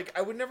hope it's like,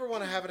 I would never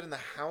want to have it in the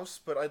house,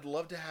 but I'd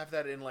love to have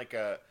that in like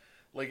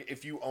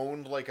if you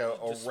owned like a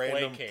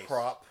random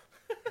prop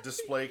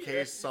display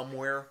case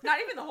somewhere. Not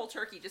even the whole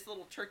turkey, just a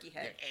little turkey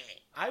head.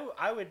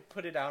 I would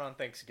put it out on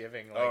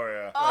Thanksgiving. Like, oh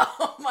yeah.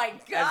 Oh my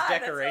god. As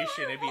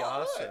decoration, it'd be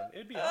awesome.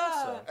 It'd be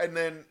awesome. And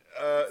then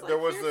there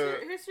was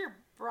here's your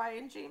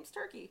Brian James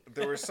turkey.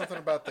 There was something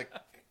about the.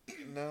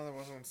 No, there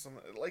wasn't some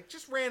like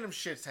just random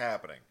shit's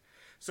happening.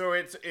 So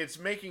it's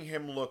making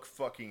him look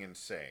fucking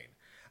insane.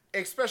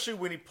 Especially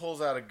when he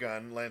pulls out a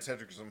gun, Lance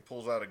Hendrickson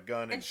pulls out a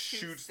gun and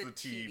shoots the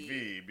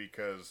TV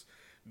because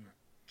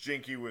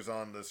Jinky was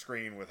on the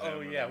screen with him. Oh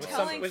yeah,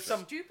 with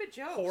some stupid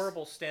jokes.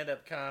 Horrible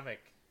stand-up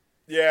comic.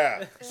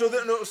 Yeah. So the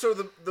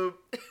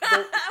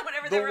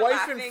whenever they the were wife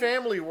laughing. and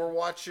family were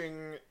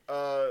watching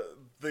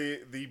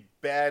the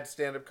bad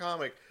stand-up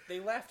comic. They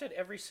laughed at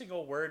every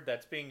single word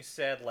that's being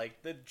said.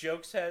 Like the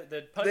jokes, the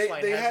They punchline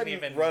hasn't hadn't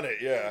even run it,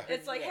 yeah.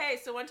 It's like, hey,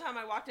 so one time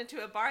I walked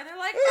into a bar, they're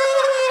like,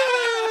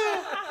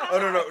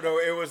 Oh no,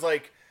 it was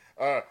like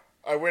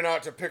I went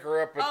out to pick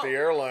her up at the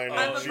airline,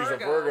 I'm and a she's Virgo. a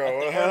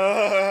Virgo.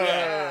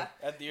 yeah,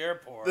 at the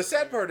airport. The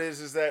sad part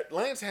is that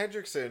Lance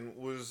Hendrickson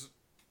was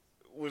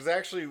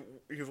actually,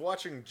 he was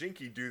watching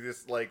Jinky do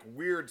this like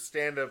weird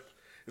stand-up.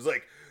 He's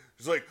like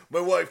my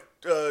wife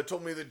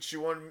told me that she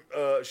wanted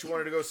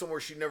to go somewhere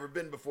she'd never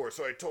been before,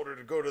 so I told her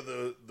to go to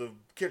the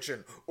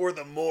kitchen or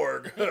the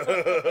morgue.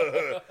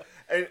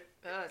 And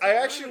I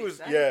actually was,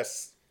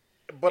 yes,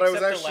 but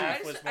Except I the was actually,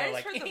 laugh was more I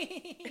like. just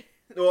heard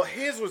well,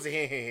 his was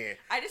I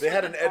just they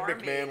had heard an the Ed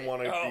McMahon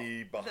barmaid. one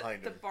be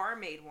behind the him.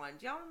 barmaid one.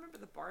 Do y'all remember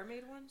the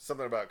barmaid one?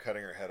 Something about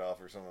cutting her head off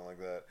or something like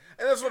that.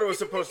 And that's what it was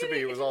supposed to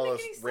be. It was all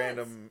this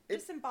random.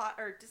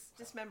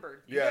 Dismembered.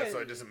 Yeah, so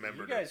I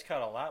dismembered You guys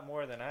caught a lot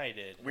more than I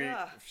did. We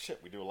Ugh.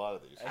 we do a lot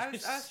of these. I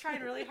was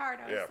trying really hard.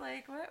 I was Yeah.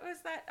 like, what was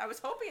that? I was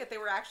hoping that they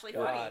were actually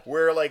funny.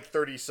 We're like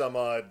 30 some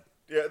odd.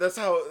 Yeah, that's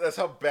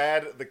how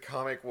bad the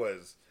comic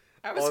was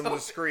I was on the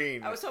hoping-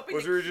 screen. I was hoping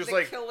we the- were just the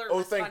like, killer oh,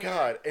 was thank funnier.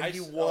 God, and he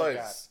Oh, was.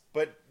 God.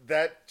 But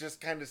that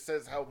just kind of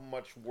says how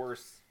much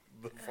worse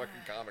the fucking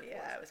comic was.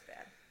 Yeah, it was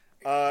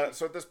bad.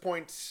 So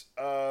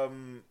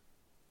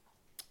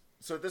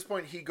at this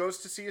point, he goes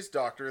to see his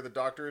doctor. The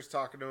doctor is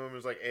talking to him.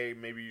 Is like, "Hey,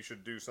 maybe you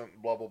should do something."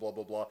 Blah blah blah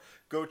blah blah.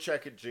 Go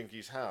check at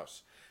Jinky's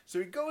house. So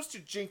he goes to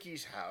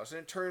Jinky's house, and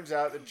it turns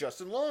out that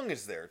Justin Long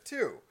is there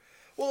too.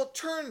 Well, it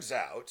turns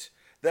out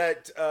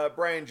that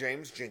Brian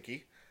James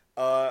Jinky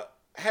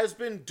has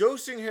been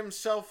dosing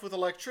himself with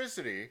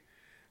electricity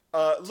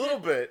a little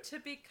bit to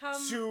become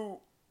to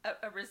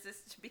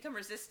become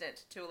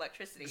resistant to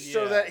electricity.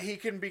 so that he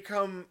can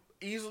become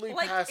easily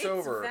like pass it's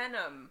over.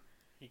 venom.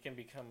 He can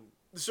become.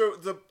 So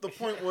the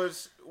point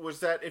was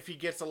that if he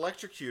gets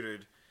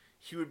electrocuted,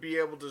 he would be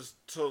able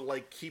to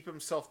like keep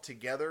himself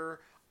together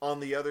on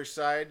the other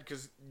side,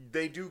 because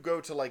they do go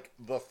to like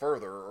the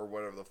further or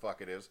whatever the fuck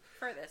it is.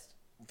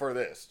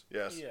 Furthest,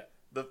 yes. Yeah.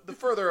 The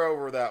further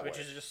over that Which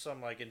way. is just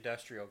some like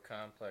industrial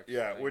complex.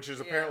 Yeah, like- which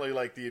is apparently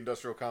like the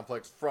industrial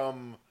complex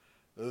from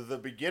the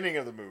beginning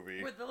of the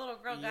movie. Where the little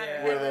girl got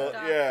Yeah. her Where head the- ripped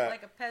off yeah,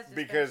 like a Pez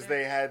because dispenser.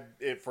 they had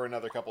it for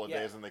another couple of Yeah.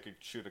 days and they could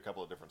shoot a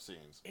couple of different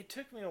scenes. It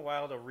took me a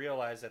while to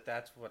realize that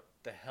that's what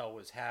the hell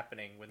was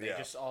happening when they Yeah.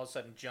 just all of a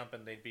sudden jump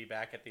and they'd be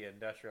back at the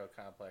industrial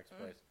complex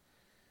place.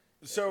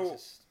 So,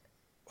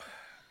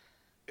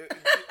 Yeah,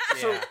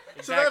 so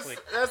exactly.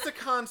 that's the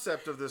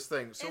concept of this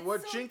thing. So It's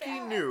what so Jinky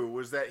bad. knew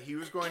was that he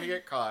was going to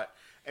get caught,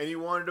 and he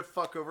wanted to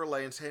fuck over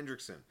Lance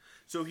Hendrickson.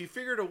 So he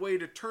figured a way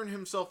to turn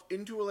himself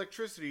into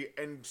electricity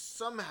and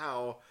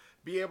somehow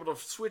be able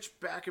to switch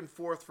back and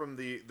forth from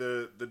the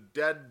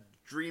dead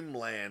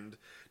dreamland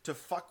to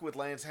fuck with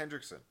Lance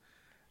Hendrickson.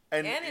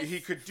 And And his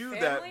he could do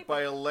family, that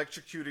by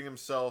electrocuting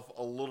himself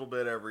a little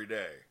bit every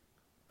day.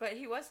 But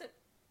he wasn't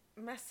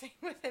messing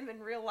with him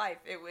in real life.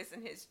 It was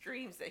in his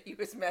dreams that he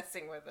was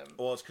messing with him.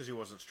 Well, it's because he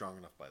wasn't strong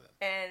enough by then.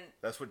 And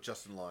That's what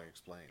Justin Long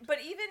explained. but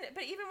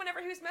even whenever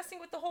he was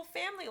messing with the whole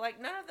family, like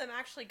none of them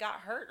actually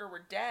got hurt or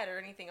were dead or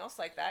anything else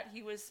like that.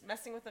 He was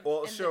messing with them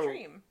Well, in so- the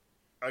dream.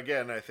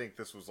 Again, I think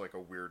this was like a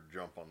weird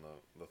jump on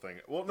the thing.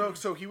 Well, no,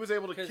 so he was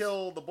able to 'Cause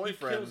kill the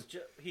boyfriend,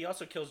 He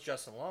also kills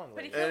Justin Long.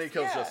 But he later. and he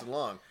kills yeah. Justin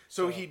Long.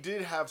 So he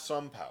did have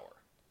some power.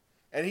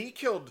 And he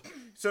killed...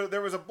 So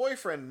there was a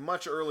boyfriend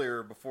much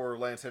earlier before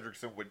Lance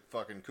Hendrickson went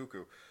fucking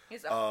cuckoo.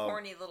 He's a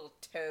horny little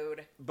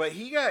toad. But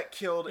he got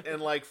killed in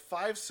like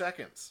 5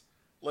 seconds.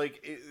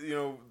 Like,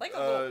 Like a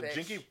little bitch.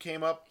 Jinky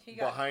came up He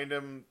got behind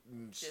him,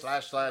 Just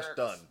slash, murked.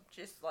 done.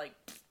 Just like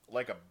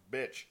Like a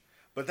bitch.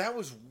 But that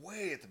was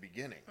way at the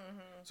beginning. Mm-hmm.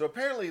 So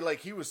apparently, like,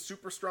 he was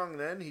super strong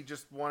then. He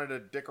just wanted to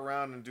dick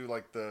around and do,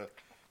 like, the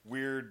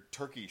weird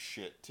turkey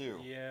shit, too.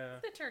 Yeah.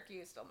 the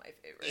turkey is still my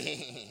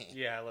favorite.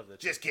 Yeah, I love the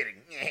Just turkey.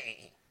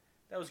 kidding.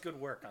 That was good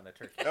work on the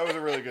turkey. That was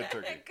a really good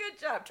turkey. Good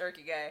job,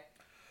 turkey guy or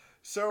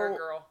So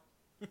girl.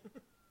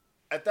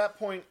 at that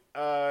point,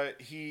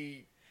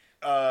 the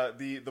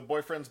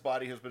boyfriend's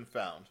body has been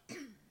found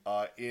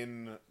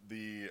in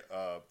the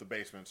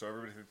basement. So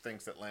everybody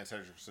thinks that Lance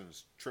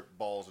Hendrickson's tripped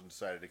balls and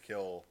decided to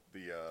kill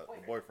the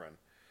boyfriend.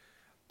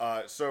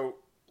 So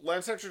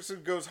Lance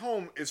Hendrickson goes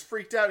home, is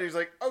freaked out, and he's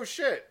like, "Oh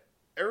shit,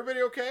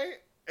 everybody okay?"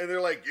 And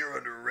they're like, "You're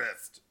under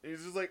arrest." And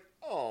he's just like,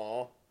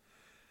 "Aw."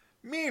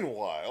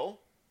 Meanwhile,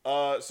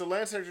 so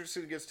Lance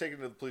Hendrickson gets taken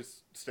to the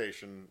police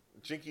station.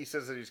 Jinky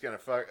says that he's gonna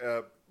fuck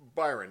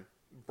Brian.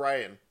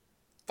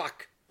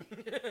 Fuck.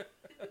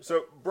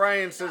 So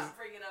Brian says, Not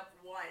bring it up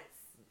once.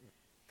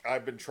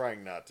 "I've been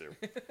trying not to."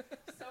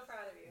 So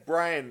proud of you.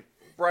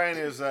 Brian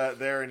is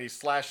there, and he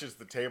slashes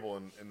the table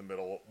in the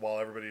middle while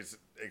everybody's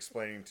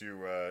explaining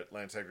to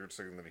Lance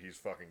Hendrickson that he's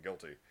fucking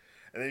guilty.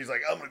 And then he's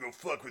like, "I'm gonna go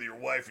fuck with your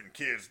wife and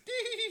kids."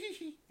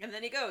 And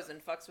then he goes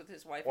and fucks with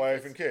his wife.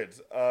 Wife and kids.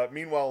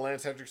 Meanwhile,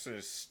 Lance Hendrickson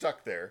is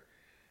stuck there,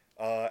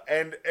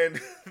 and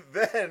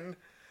then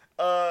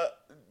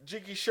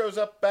Jinky shows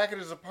up back at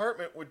his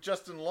apartment with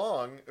Justin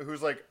Long,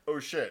 who's like, "Oh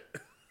shit."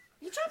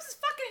 He chops his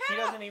fucking head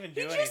He off. doesn't even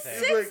do He just anything.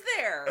 sits He's like,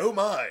 there. Oh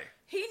my.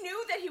 He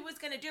knew that he was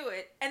going to do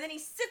it, and then he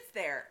sits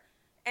there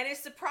and is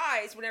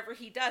surprised whenever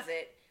he does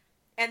it,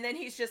 and then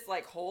he's just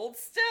like, hold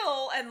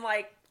still, and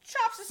like,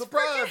 chops his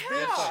Surprise, freaking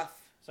head bitch. off.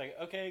 It's like,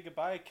 okay,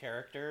 goodbye,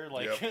 character.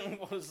 Like, Yep.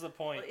 what was the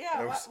point?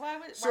 Yeah, was- why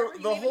were So you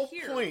the even whole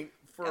here? point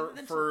Other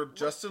than to for look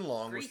Justin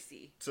Long was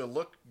greasy. to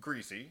look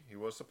greasy. He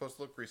was supposed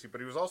to look greasy,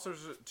 but he was also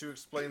to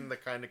explain the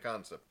kind of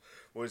concept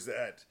was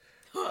that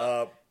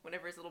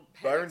Whenever his little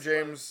head Byron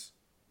explodes.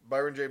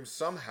 James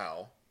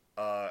somehow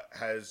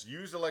has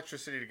used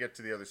electricity to get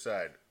to the other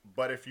side.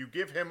 But if you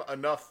give him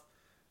enough,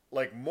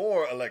 like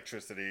more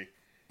electricity,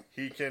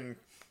 you can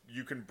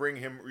bring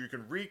him. You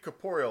can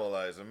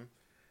recorporealize him,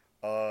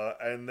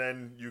 and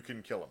then you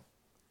can kill him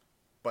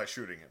by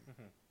shooting him.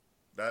 Mm-hmm.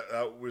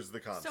 That was the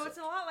concept. So it's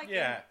a lot like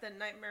Yeah. the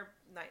Nightmare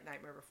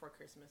Before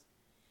Christmas.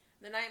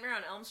 The Nightmare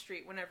on Elm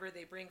Street, whenever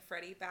they bring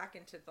Freddy back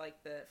into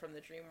from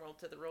the dream world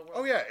to the real world.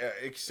 Oh yeah,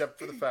 except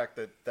for the fact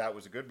that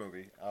was a good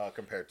movie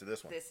compared to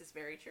this one. This is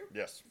very true.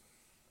 Yes.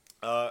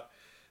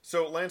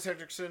 So Lance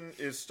Hendrickson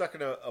is stuck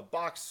in a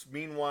box.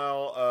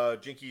 Meanwhile,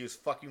 Jinky is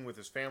fucking with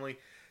his family.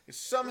 He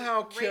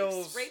somehow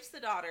kills rapes the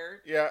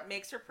daughter. Yeah.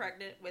 Makes her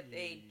pregnant with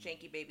a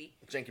janky baby,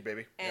 Janky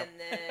baby. and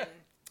Yep.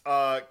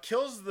 then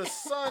Kills the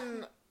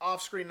son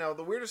off screen. Now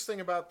the weirdest thing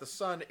about the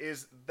son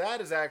is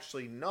that is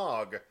actually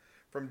Nog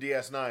from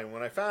DS9.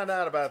 When I found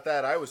out about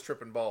that, I was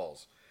tripping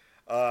balls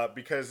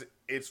because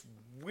it's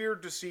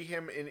weird to see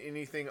him in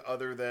anything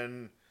other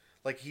than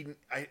like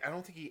I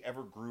don't think he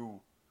ever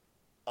grew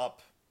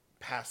up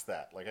past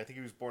that. Like I think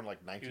he was born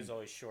like 19. He was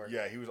always short.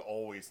 Yeah, he was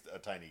always a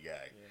tiny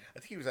guy. I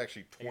think he was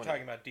actually 20. You're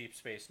talking about Deep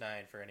Space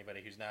Nine for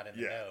anybody who's not in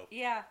the Yeah.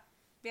 know.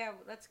 yeah,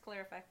 let's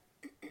clarify.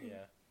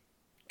 Yeah.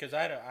 Because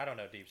I don't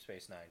know Deep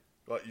Space Nine.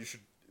 Well, you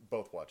should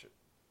both watch it.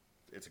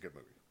 It's a good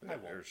movie. I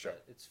Or won't. show.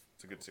 But it's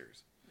It's a good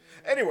series.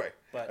 Anyway,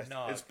 But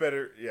Nog. it's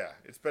better. Yeah,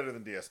 it's better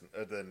than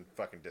than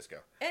fucking Disco.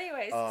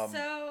 Anyways, Um,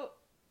 so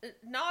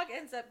Nog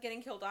ends up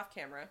getting killed off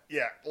camera,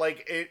 Yeah,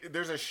 like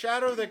there's a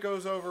shadow that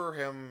goes over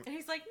him. and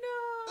he's like,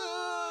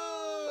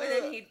 no.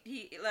 And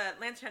then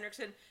Lance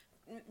Henriksen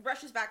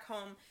rushes back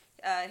home.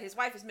 His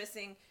wife is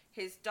missing.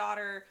 His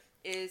daughter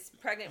is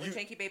pregnant with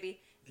Janky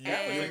Baby.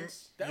 And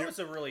That was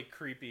a really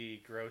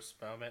creepy, gross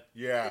moment.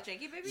 Yeah, the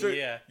Janky Baby? So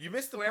Yeah. you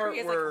missed the Wherever part he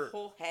has where like a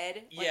whole head,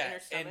 like, in Yeah, her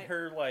and stomach.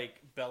 her like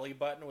belly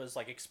button was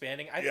like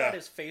expanding. I Yeah. thought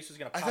his face was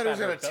gonna I pop thought it out was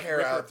gonna of her, tear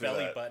rip her out through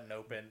belly that. button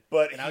open.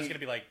 But and I was he- gonna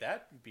be like,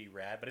 that'd be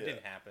rad, but it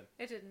didn't happen.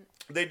 It didn't.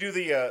 they do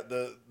they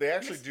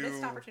actually Missed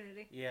do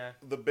opportunity. Yeah,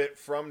 the bit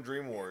from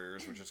Dream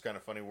Warriors, which is kind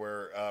of funny,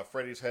 where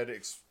Freddy's head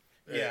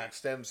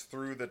extends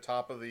through the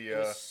top of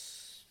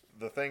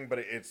the thing, but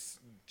it's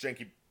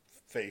Janky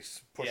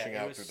face pushing yeah,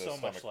 it out was through the so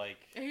stomach. much like.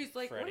 And he's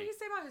like, what Freddy. did he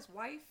say about his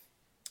wife?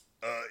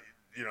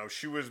 You know,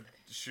 she.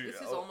 This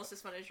is almost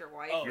as fun as your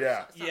wife. Oh, or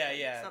yeah. something,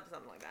 Yeah. something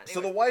like that.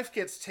 So the Anyway, wife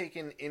gets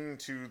taken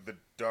into the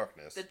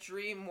darkness. the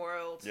dream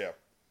world. Yeah,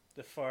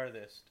 The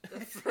farthest. The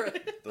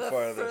farthest.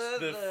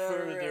 The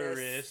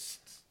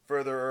furtherest.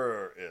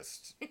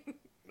 furtherist.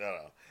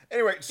 No.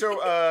 Anyway,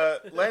 so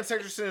Lance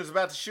Henderson is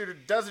about to shoot her,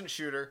 doesn't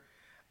shoot her.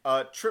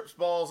 Trips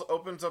balls,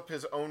 opens up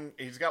his own.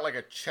 He's got like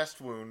a chest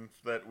wound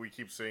that we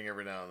keep seeing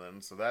every now and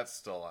then, so that's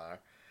still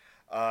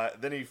there.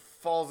 Then he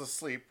falls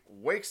asleep,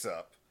 wakes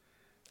up,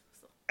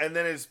 and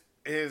then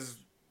his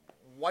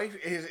wife,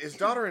 his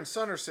daughter and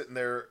son are sitting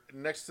there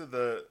next to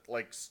the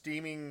like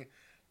steaming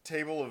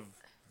table of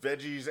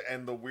veggies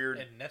and the weird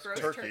And Nesquik. Gross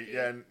turkey. turkey.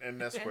 Yeah,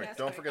 and Nesquik. And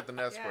Don't Nesquik. forget the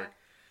Nesquik.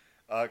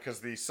 Yeah. Because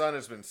the son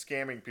has been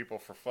scamming people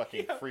for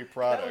fucking free That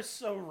products. was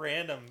so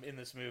random in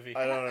this movie.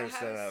 I don't How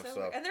understand that so-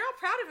 stuff. And they're all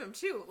proud of him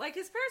too. Like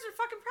his parents are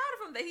fucking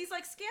proud of him that he's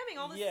like scamming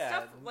all this Yeah,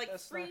 stuff, like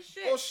that's free not-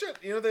 shit. Well, shit.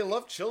 You know, they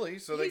love chili,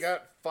 so they He's-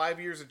 got 5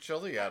 years of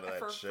chili out of that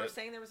for shit.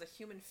 saying there was a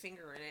human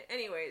finger in it.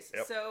 Anyways,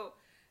 Yep. so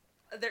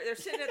they're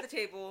sitting at the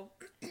table.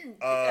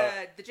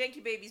 The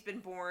janky baby's been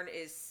born.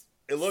 Is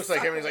It looks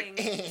like him, and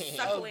he's like,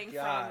 suckling Oh,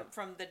 God.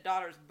 from the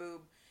daughter's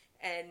boob,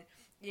 and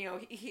you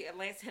know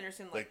Lance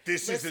Henderson Like,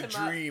 this is lifts a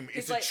him up. dream. He's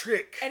It's a like-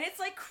 trick. and it's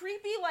like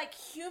creepy, like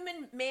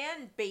human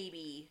man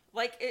baby.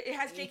 Like it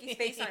has Janky's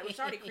face on it, which is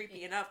already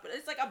creepy enough, but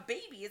it's like a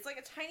baby. It's like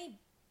a tiny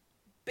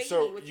baby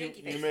so with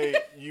Janky you face.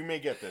 you may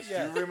get this.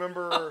 Yeah. Do you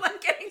remember? I'm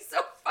getting so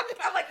fucking.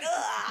 I'm like,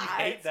 ugh. You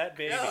hate that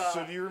baby.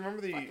 So do you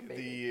remember the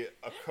baby.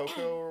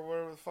 Akoko or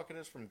whatever the fuck it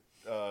is from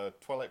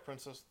Twilight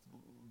Princess?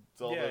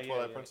 Zelda Yeah, yeah,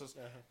 Twilight yeah. Princess.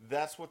 Uh-huh.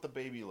 That's what the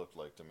baby looked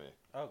like to me.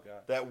 Oh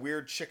god. That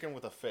weird chicken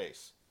with a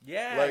face.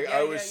 Yeah. Like yeah,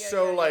 I yeah, was yeah,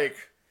 so yeah, yeah. like.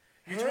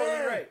 You're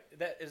totally right.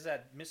 That is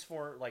that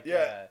misformed like.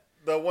 Yeah,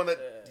 the one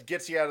that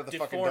gets you out of the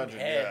fucking deformed dungeon.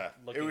 head Yeah, it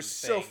looking was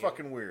so thing.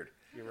 fucking weird.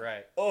 You're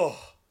right. Oh.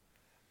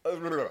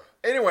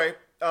 Anyway,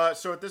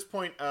 so at this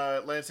point,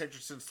 Lance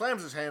Henderson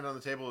slams his hand on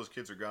the table. His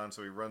kids are gone,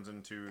 so he runs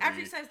into After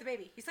he the slams the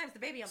baby, he slams the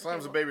baby on the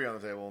slams the table. baby on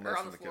the table, and Or that's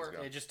on when the the kids floor.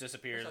 go. It just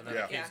disappears, and something.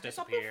 then the Yeah. kids It's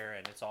all disappear,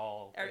 and it's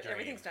all a dream.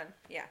 Everything's done.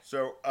 Yeah.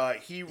 So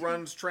he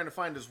runs trying to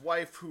find his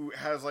wife, who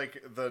has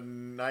like the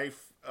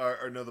knife,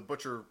 or no, the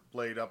butcher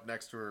blade up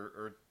next to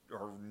her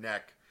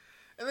neck,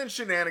 And then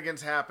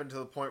shenanigans happen to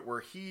the point where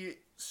he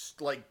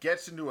like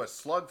gets into a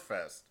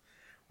slugfest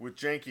with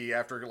Janky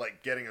after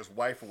like getting his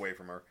wife away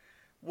from her.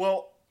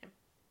 Well,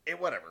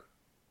 whatever.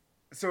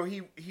 So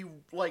he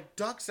like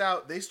ducks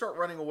out. They start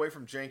running away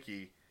from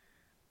Janky,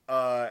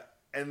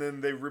 and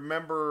then they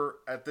remember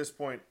at this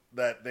point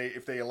that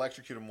if they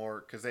electrocute him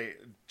more, because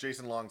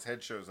Jason Long's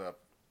head shows up,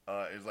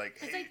 is like,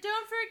 It's hey, like,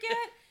 don't forget,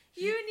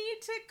 you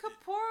need to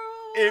corporal.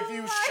 if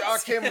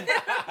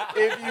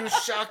you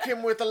shock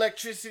him with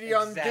electricity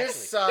on this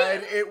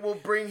side, it will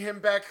bring him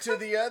back to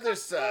the other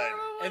side.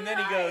 And then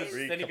he goes,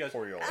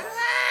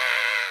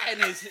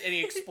 and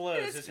he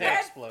explodes. His head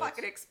explodes.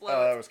 Fucking explodes.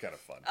 That was kind of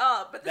fun.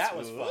 But That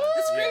was fun.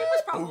 The scream Yeah.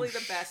 was probably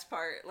the best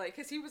part, like,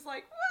 because he was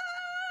like,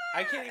 "Wah!"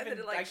 I can't and even. then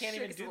it, like, I can't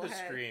shook even his do the little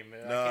head. scream. No,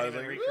 I I can't was even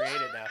like,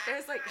 recreate it now. It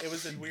was like, It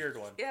was a weird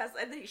one. yes,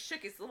 and then he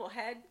shook his little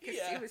head because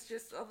Yeah. it was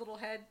just a little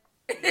head.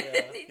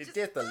 Yeah. He just-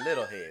 just a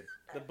little head.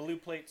 The blue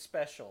plate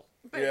special.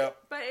 but, Yeah.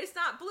 but it's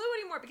not blue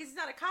anymore because he's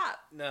not a cop.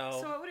 No.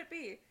 So what would it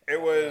be? It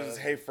was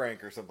Hey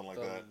Frank or something like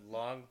The that.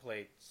 long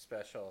plate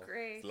special.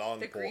 Gray. Long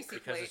the pork. greasy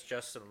Because plate. it's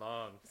just so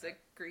long. It's a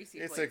greasy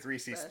It's plate a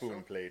greasy special.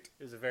 spoon plate.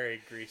 It was a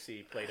very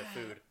greasy plate of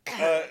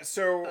food.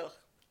 So Ugh.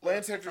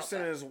 Lance I felt Henderson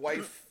that. and his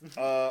wife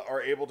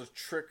are able to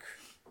trick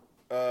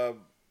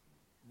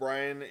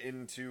Brian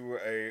into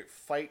a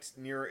fight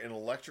near an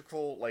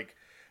electrical, like,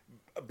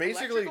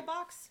 basically, Electrical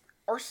box?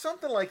 or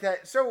something like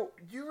that. So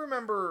you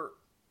remember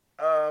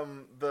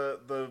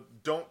the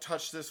don't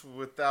touch this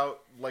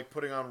without like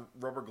putting on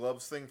rubber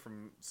gloves thing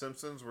from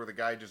Simpsons, where the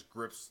guy just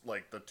grips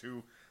like the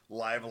two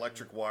live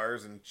electric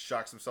wires and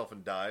shocks himself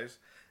and dies.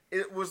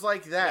 It was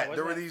like that. Yeah,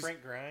 there were wasn't that these.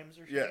 Frank Grimes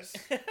or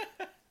something?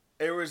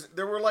 Yes.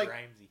 There were like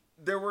Grimesy.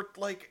 there were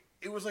like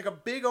it was like a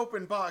big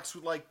open box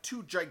with like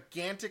two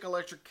gigantic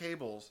electric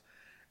cables,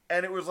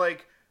 and it was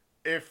like,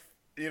 if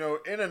in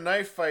a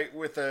knife fight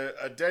with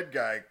a dead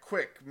guy,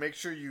 quick, make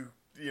sure you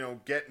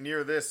get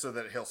near this so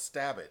that he'll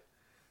stab it.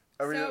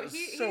 I mean, it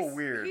was so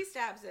weird. He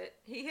stabs it.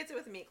 He hits it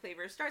with a meat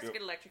cleaver. Starts to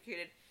get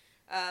electrocuted.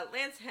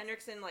 Lance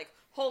Henriksen like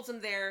holds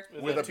him there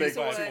With a big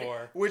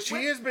 2x4. Which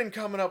he has been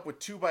coming up with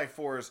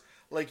 2x4s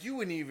like you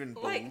wouldn't even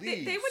Like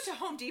believe. they went to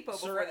Home Depot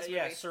before this movie.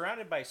 Yeah,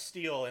 surrounded by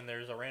steel, and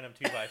there's a random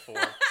 2x4.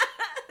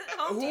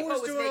 Home Who Depot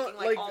was was doing, making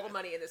like, all the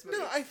money in this movie.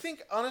 No, I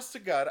think, honest to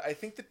God, I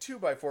think the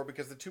 2x4,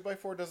 because the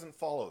 2x4 doesn't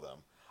follow them,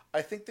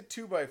 I think the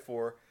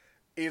 2x4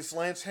 is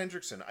Lance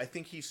Hendrickson. I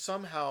think he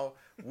somehow,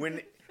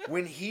 when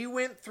he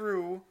went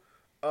through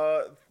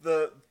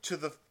to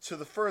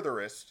the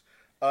furthest,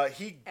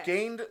 he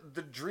gained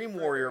the Dream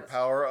Warrior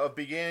power of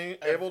being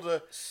able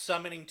to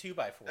Summoning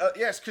 2x4.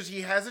 yes, because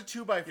he has a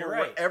 2x4 You're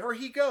right. wherever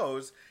he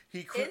goes.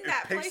 He in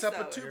that picks place, up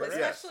though, a 2x4.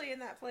 Yes. especially in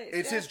that place.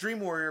 It's yeah. his Dream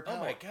Warrior power. Oh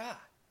my god.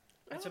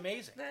 That's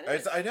amazing. That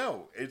is. I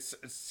know. It's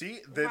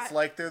Right.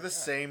 like they're the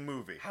same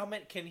movie. How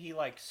many can he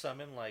like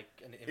summon like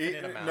an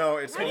infinite amount? No,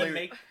 it's Can he only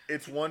make-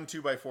 it's one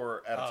 2x4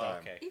 at a Oh,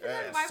 time. okay. Even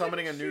then, why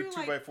Summoning a wouldn't new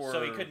you, like- 2x4.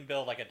 So he couldn't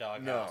build like a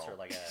dog No. house or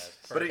like a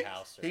But bird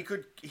house. Or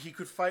he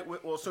could fight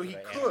with. Well, so he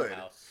Or the animal could,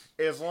 house.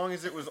 as long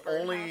as it was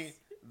only house.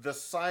 the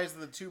size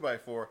of the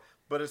 2x4.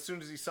 But as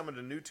soon as he summoned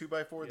a new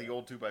 2x4, the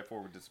old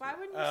 2x4 would disappear. Why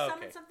wouldn't you Oh,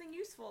 summon okay. something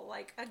useful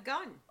like a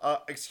gun?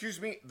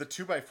 Excuse me, the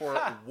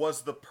 2x4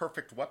 was the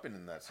perfect weapon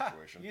in that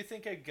situation. You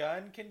think a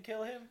gun can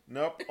kill him?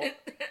 Nope. Oh,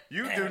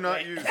 you do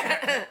not use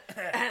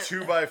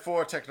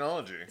 2x4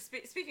 technology.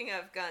 Speaking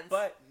of guns,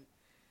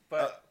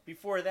 But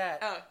before that,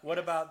 Oh, what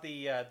about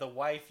the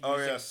wife using Oh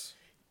yes.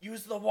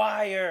 use the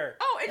wire?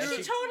 oh, and she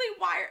totally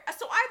wired.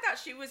 So I thought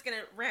she was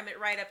gonna ram it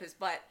right up his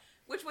butt,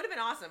 which would have been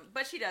awesome,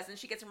 but she doesn't.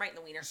 She gets him right in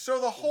the wiener. So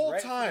the whole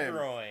right in the time,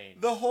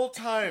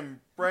 groin.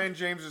 Brian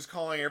James is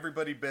calling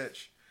everybody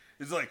bitch.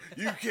 He's like,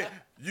 you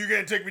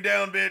can't take me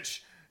down,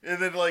 bitch. And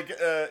then like,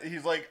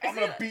 he's like, I'm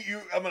gonna beat you.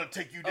 I'm gonna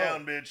take you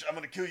down, bitch. I'm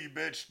gonna kill you,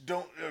 bitch.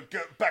 Don't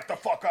get back the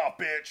fuck off,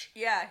 bitch.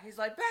 Yeah, he's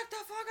like, back the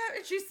fuck up,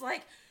 and she's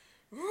like,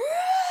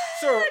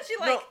 So and she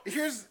like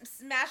here's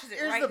smashes it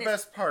here's right the in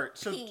best part.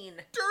 So peen.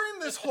 during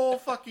this whole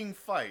fucking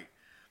fight,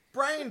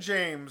 Brian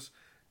James,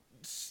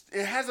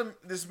 it has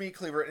this meat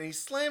cleaver, and he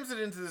slams it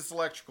into this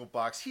electrical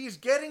box. He's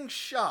getting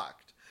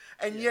shocked,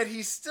 and yet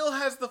he still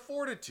has the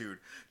fortitude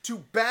to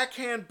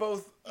backhand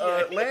both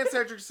Lance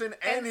Hendrickson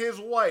and his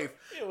wife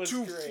was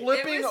to great.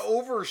 flipping It was-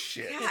 over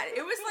shit. God,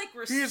 it was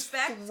like He is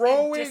respect and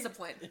throwing,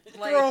 discipline.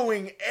 Like,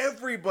 throwing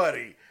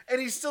everybody, and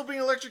he's still being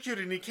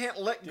electrocuted, and he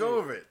can't let go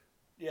of it.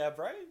 Yeah,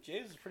 Brian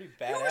James is pretty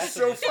badass. He was in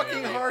so this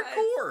fucking movie.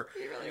 hardcore.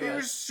 He really He was.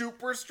 was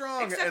super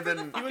strong, except and for then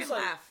the fucking was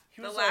like- laugh.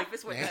 he The was laugh like-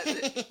 is what does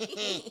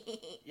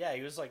it. Yeah,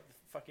 he was like the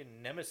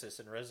fucking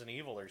nemesis in Resident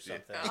Evil or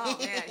something. Oh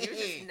man, he was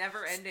just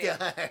never ending.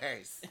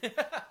 Guys.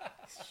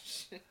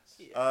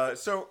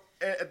 So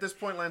at this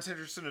point, Lance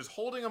Henderson is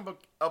holding him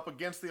up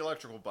against the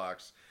electrical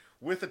box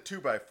with a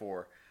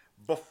 2x4,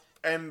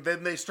 and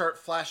then they start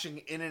flashing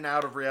in and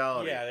out of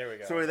reality. Yeah, there we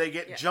go. So they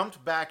get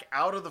jumped back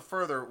out of the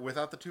further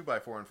without the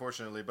 2x4,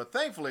 unfortunately. But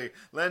thankfully,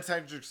 Lance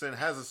Henderson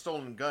has a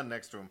stolen gun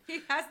next to him. He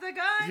has the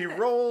gun. He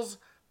rolls,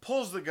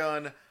 pulls the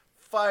gun,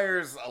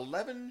 fires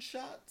 11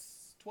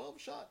 shots,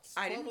 12 shots,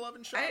 I 12, didn't-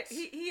 11 shots.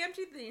 He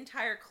emptied the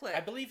entire clip. I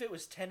believe it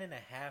was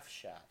 10.5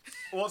 shots.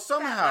 Well, that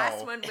somehow,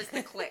 last one was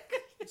the click.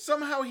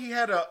 somehow he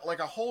had a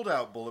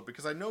holdout bullet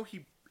because I know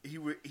he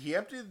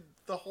emptied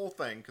the whole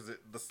thing because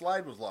the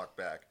slide was locked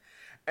back,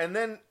 and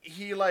then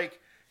he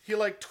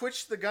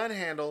twitched the gun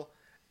handle,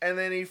 and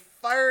then he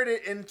fired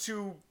it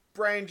into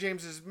Brian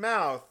James's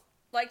mouth.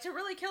 Like, to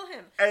really kill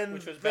him. And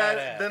Which was then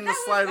badass. the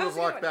slide that was was a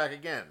good locked one. back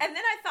again. And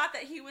then I thought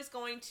that he was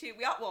going to...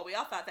 We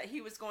all thought that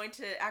he was going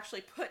to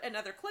actually put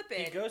another clip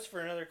in. He goes for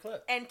another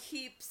clip. And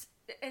keeps...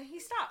 And he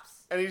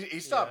stops. And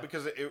he stopped Yeah.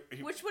 because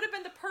Which would have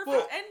been the perfect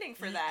Well, ending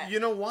for that. You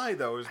know why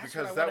though? Is That's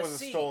because what I that wanna was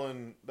see.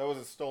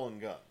 a stolen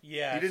gun.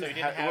 Yeah, he didn't, so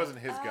he didn't it wasn't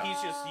his gun.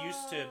 He's just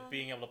used to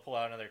being able to pull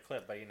out another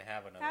clip, but he didn't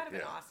have another. That would have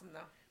been Yeah. awesome, though.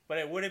 But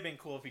it would have been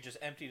cool if he just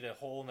emptied a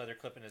whole another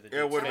clip into the.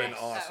 It would have been That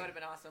awesome. would have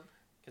been awesome.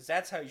 Because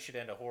that's how you should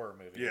end a horror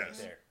movie. Yes. Right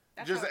there.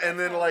 That's Just how- and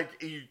then that's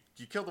how-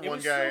 you killed the It one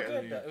was guy. still good.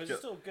 and you Though. It was killed-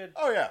 still good.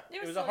 Oh yeah.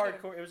 It was still a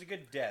good. hardcore. It was a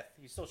good death.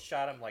 You still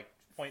shot him like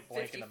point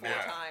blank in the 54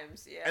 mouth.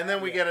 times, yeah. And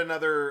then we Yeah. get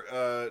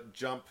another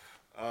jump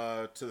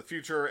to the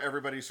future.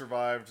 Everybody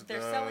survived. They're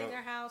selling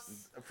their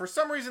house. For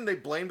some reason, they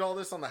blamed all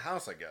this on the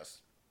house. I guess.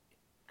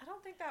 I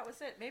don't think that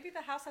was it. Maybe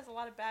the house has a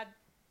lot of bad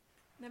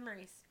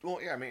memories. Well,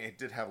 yeah. I mean, it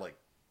did have like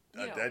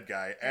a You know. dead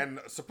guy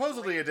and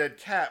supposedly a dead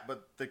cat,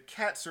 but the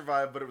cat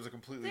survived, but it was a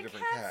completely The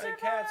different cat cat.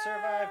 The cat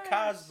survived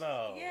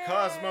Cosmo. Yeah.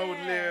 Cosmo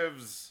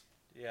lives.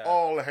 Yeah.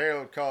 All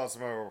hail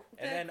Cosmo.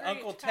 And then The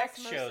Uncle great Tex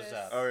Cosmosis. shows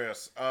up. Oh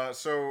yes.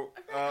 So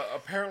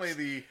apparently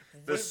the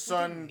We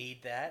sun. didn't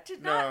need that.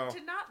 Did No.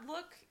 not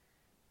look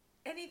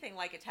anything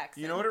like a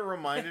Texan. You know what it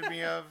reminded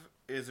me of?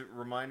 Is it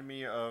reminded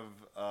me of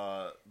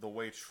the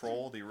way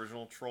Troll, the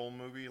original Troll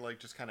movie, like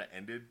just kind of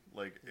ended,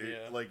 like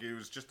it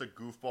was just a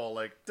goofball,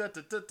 like da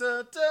da da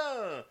da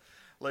da,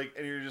 like,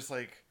 and you're just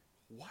like,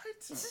 what?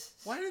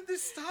 Why did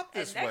this stop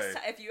this and next way?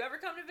 time, if you ever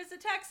come to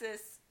visit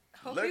Texas,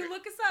 hope Look- you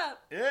look us up.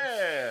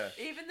 Yeah,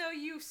 Even though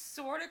you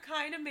sort of,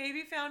 kind of,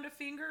 maybe found a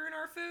finger in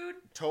our food.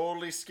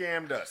 totally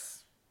scammed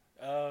us.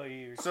 Oh,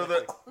 you. So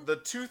the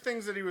two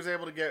things that he was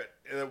able to get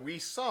that we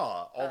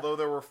saw, although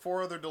there were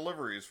 4 other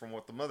deliveries from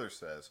what the mother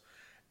says,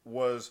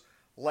 was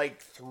like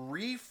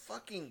 3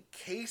 fucking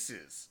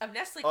cases Of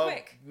Nestle of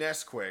Quick.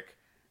 Nesquik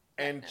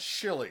and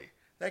chili.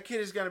 That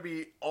kid is going to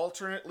be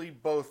alternately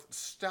both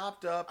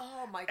stopped up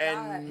Oh my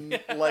and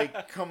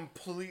like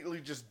completely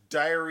just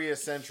diarrhea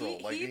central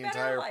He like the better,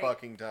 entire like,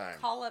 fucking time.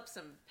 Call up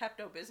some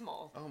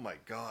Pepto-Bismol. Oh my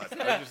god.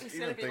 I just He's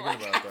even gonna be thinking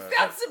like, about I that.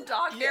 found some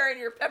dog hair in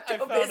your I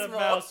found a Pepto-Bismol.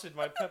 mouse in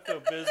my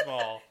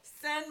Pepto-Bismol.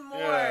 Send more.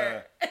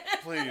 Yeah.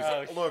 Please.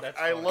 Oh, Look, that's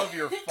I funny. love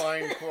your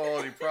fine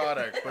quality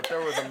product, but there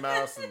was a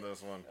mouse in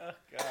this one. Oh,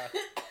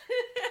 God.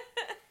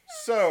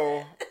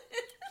 So,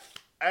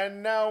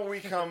 and now we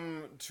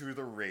come to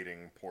the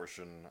rating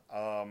portion.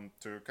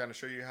 To kind of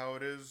show you how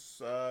it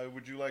is,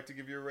 would you like to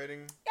give your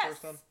rating Yes.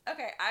 first time?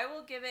 Okay, I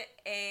will give it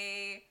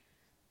a...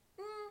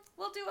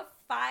 we'll do a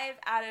 5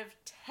 out of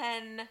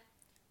 10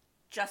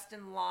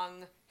 Justin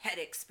Long head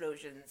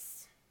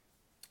explosions.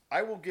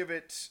 I will give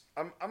it.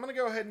 I'm gonna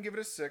go ahead and give it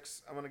a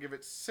 6. I'm gonna give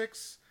it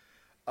 6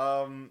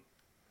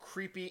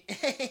 creepy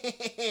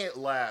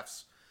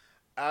laughs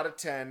out of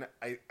 10.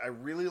 I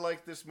really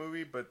like this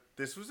movie, but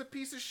this was a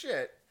piece of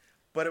shit,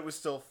 but it was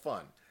still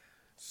fun.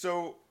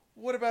 So,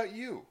 what about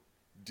you,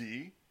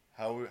 D?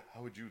 How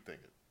would you think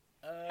it?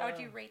 How would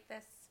you rate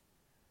this?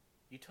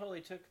 You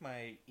totally took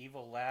my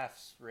evil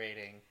laughs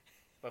rating,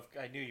 but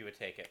I knew you would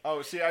take it.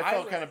 Oh, see, I I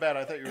felt would- kind of bad.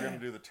 I thought you were gonna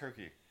do the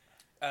turkey.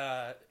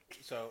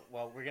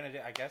 Well, we're gonna do.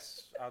 I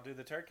guess I'll do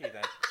the turkey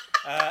then.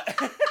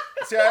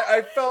 See,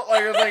 I felt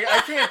like I was like, I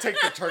can't take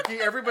the turkey.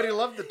 Everybody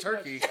loved the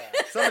turkey.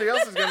 Somebody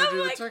else is gonna I'm do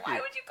the like, turkey.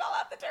 why would you call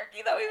out the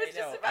turkey, though? He was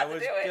just about to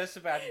do it. just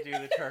about to do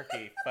the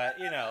turkey, but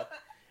you know,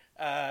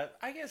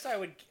 I guess I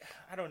would.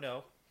 I don't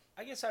know.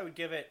 I guess I would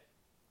give it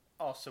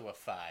also a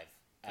 5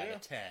 out Yeah.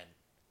 of 10.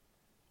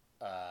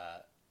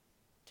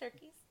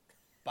 Turkeys?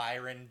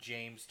 Byron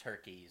James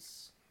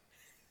turkeys.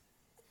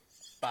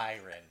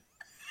 Byron.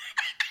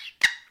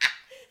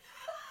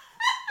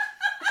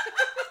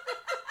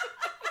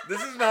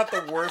 This is not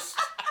the worst.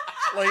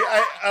 Like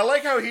I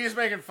like how he's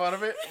making fun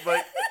of it,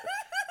 but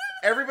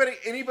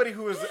anybody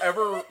who has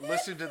ever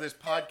listened to this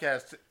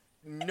podcast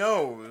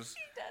knows.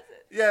 He does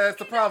it. Yeah, that's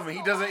the problem.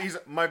 He doesn't. He's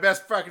my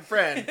best fucking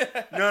friend.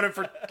 Known him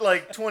for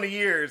like 20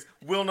 years.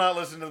 Will not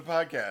listen to the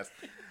podcast.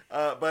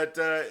 But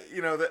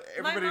you know that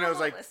everybody My mom knows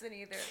won't I listen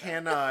either, though.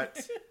 cannot.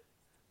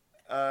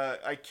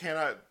 I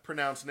cannot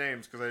pronounce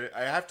names because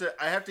I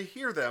have to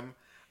hear them.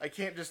 I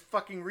can't just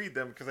fucking read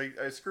them because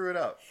I screw it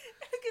up.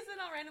 Because then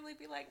I'll randomly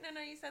be like, no,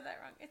 you said that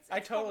wrong. It's I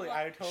blah, blah,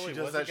 totally blah. She does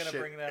wasn't that gonna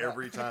shit bring that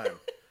every up. time.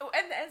 Oh,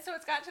 and so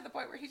it's gotten to the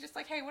point where he's just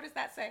like, hey, what does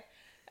that say?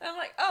 And I'm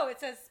like, oh, it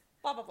says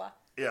blah, blah, blah.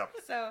 Yeah.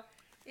 So,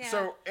 yeah.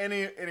 So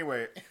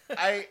anyway,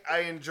 I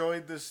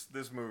enjoyed this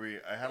movie.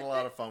 I had a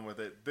lot of fun with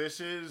it. This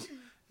is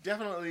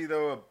definitely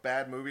though a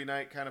bad movie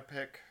night kind of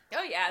pick.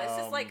 Oh, yeah,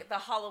 this is like the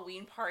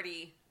Halloween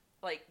party,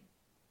 like,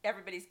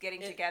 everybody's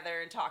getting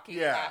together and talking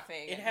Yeah. and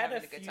laughing. It and had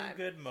having a a good few time.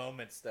 good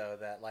moments though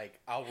that like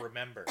I'll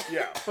remember.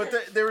 Yeah, but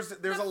there's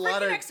The a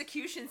lot of freaking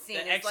execution scene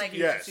The is like execution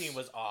Yes. scene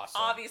was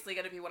awesome. obviously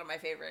going to be one of my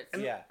favorites.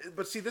 Yeah.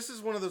 But see, this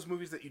is one of those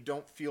movies that you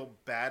don't feel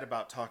bad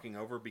about talking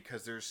over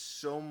because there's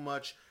so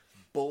much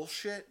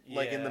bullshit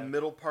like in the Yeah.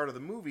 middle part of the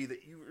movie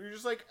that you're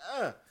just like,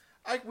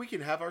 we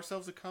can have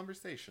ourselves a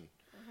conversation.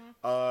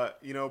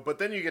 But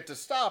then you get to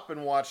stop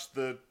and watch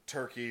the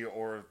turkey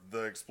or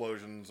the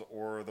explosions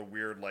or the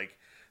weird like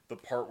the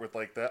part with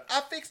like the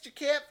 "I fixed your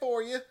cat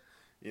for you,"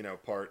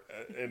 part,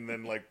 and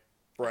then like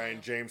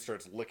Brian James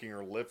starts licking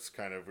her lips,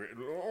 kind of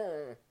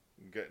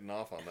getting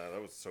off on that.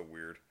 That was so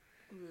weird.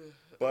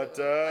 But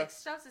like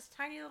shoves his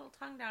tiny little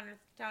tongue down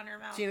her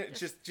mouth.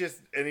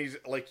 just and he's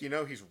like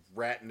he's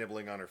rat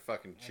nibbling on her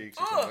fucking cheeks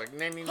or something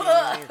like nah,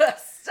 nah, nah, nah.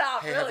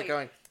 Stop, Hey, how's really. it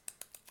going?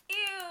 Ew.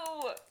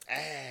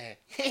 Ah.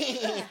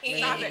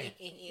 Stop it.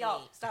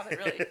 Y'all, stop it,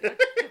 really.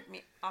 Give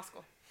me Oscar.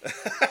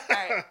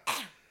 Alright.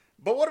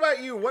 But what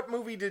about you? What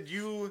movie did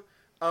you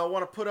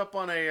want to put up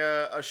on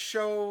a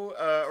show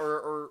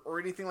or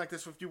anything like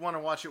this? If you want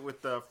to watch it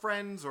with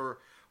friends or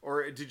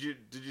did you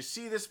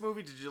see this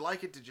movie? Did you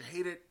like it? Did you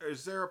hate it?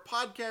 Is there a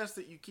podcast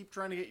that you keep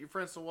trying to get your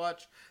friends to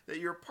watch that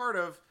you're a part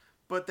of,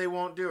 but they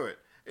won't do it?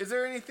 Is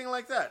there anything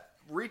like that?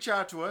 Reach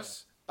out to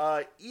us,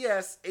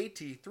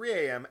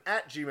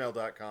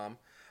 esat3am@gmail.com,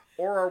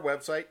 or our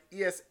website,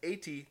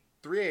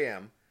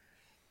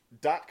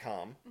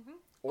 esat3am.com.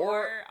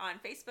 Or on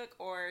Facebook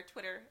or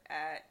Twitter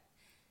at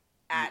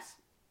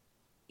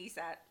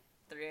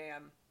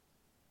ESAT3am.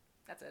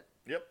 That's it.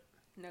 Yep.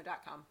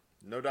 No.com.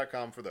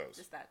 No.com for those.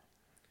 Just that.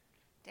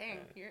 Dang,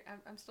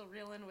 I'm still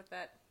reeling with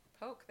that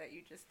poke that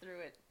you just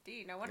threw at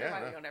D. No wonder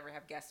why we don't ever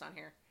have guests on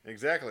here.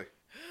 Exactly.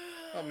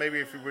 Well, maybe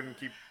if we wouldn't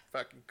keep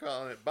fucking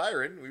calling it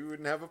Byron, we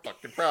wouldn't have a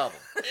fucking problem.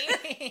 I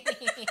hate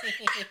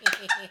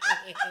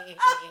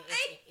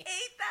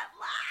that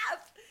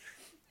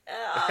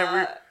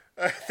laugh. And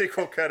I think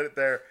we'll cut it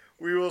there.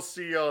 We will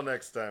see y'all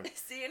next time.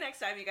 See you next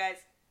time, you guys.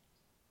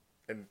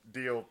 And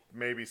Deal,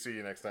 maybe see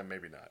you next time,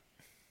 maybe not.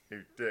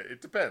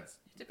 It depends.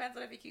 Depends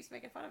on if he keeps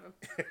making fun of him.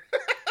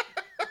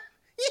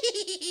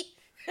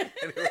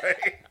 Anyway,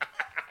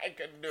 I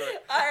couldn't do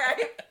it. All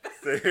right.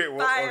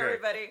 Bye, Okay.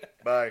 everybody.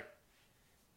 Bye.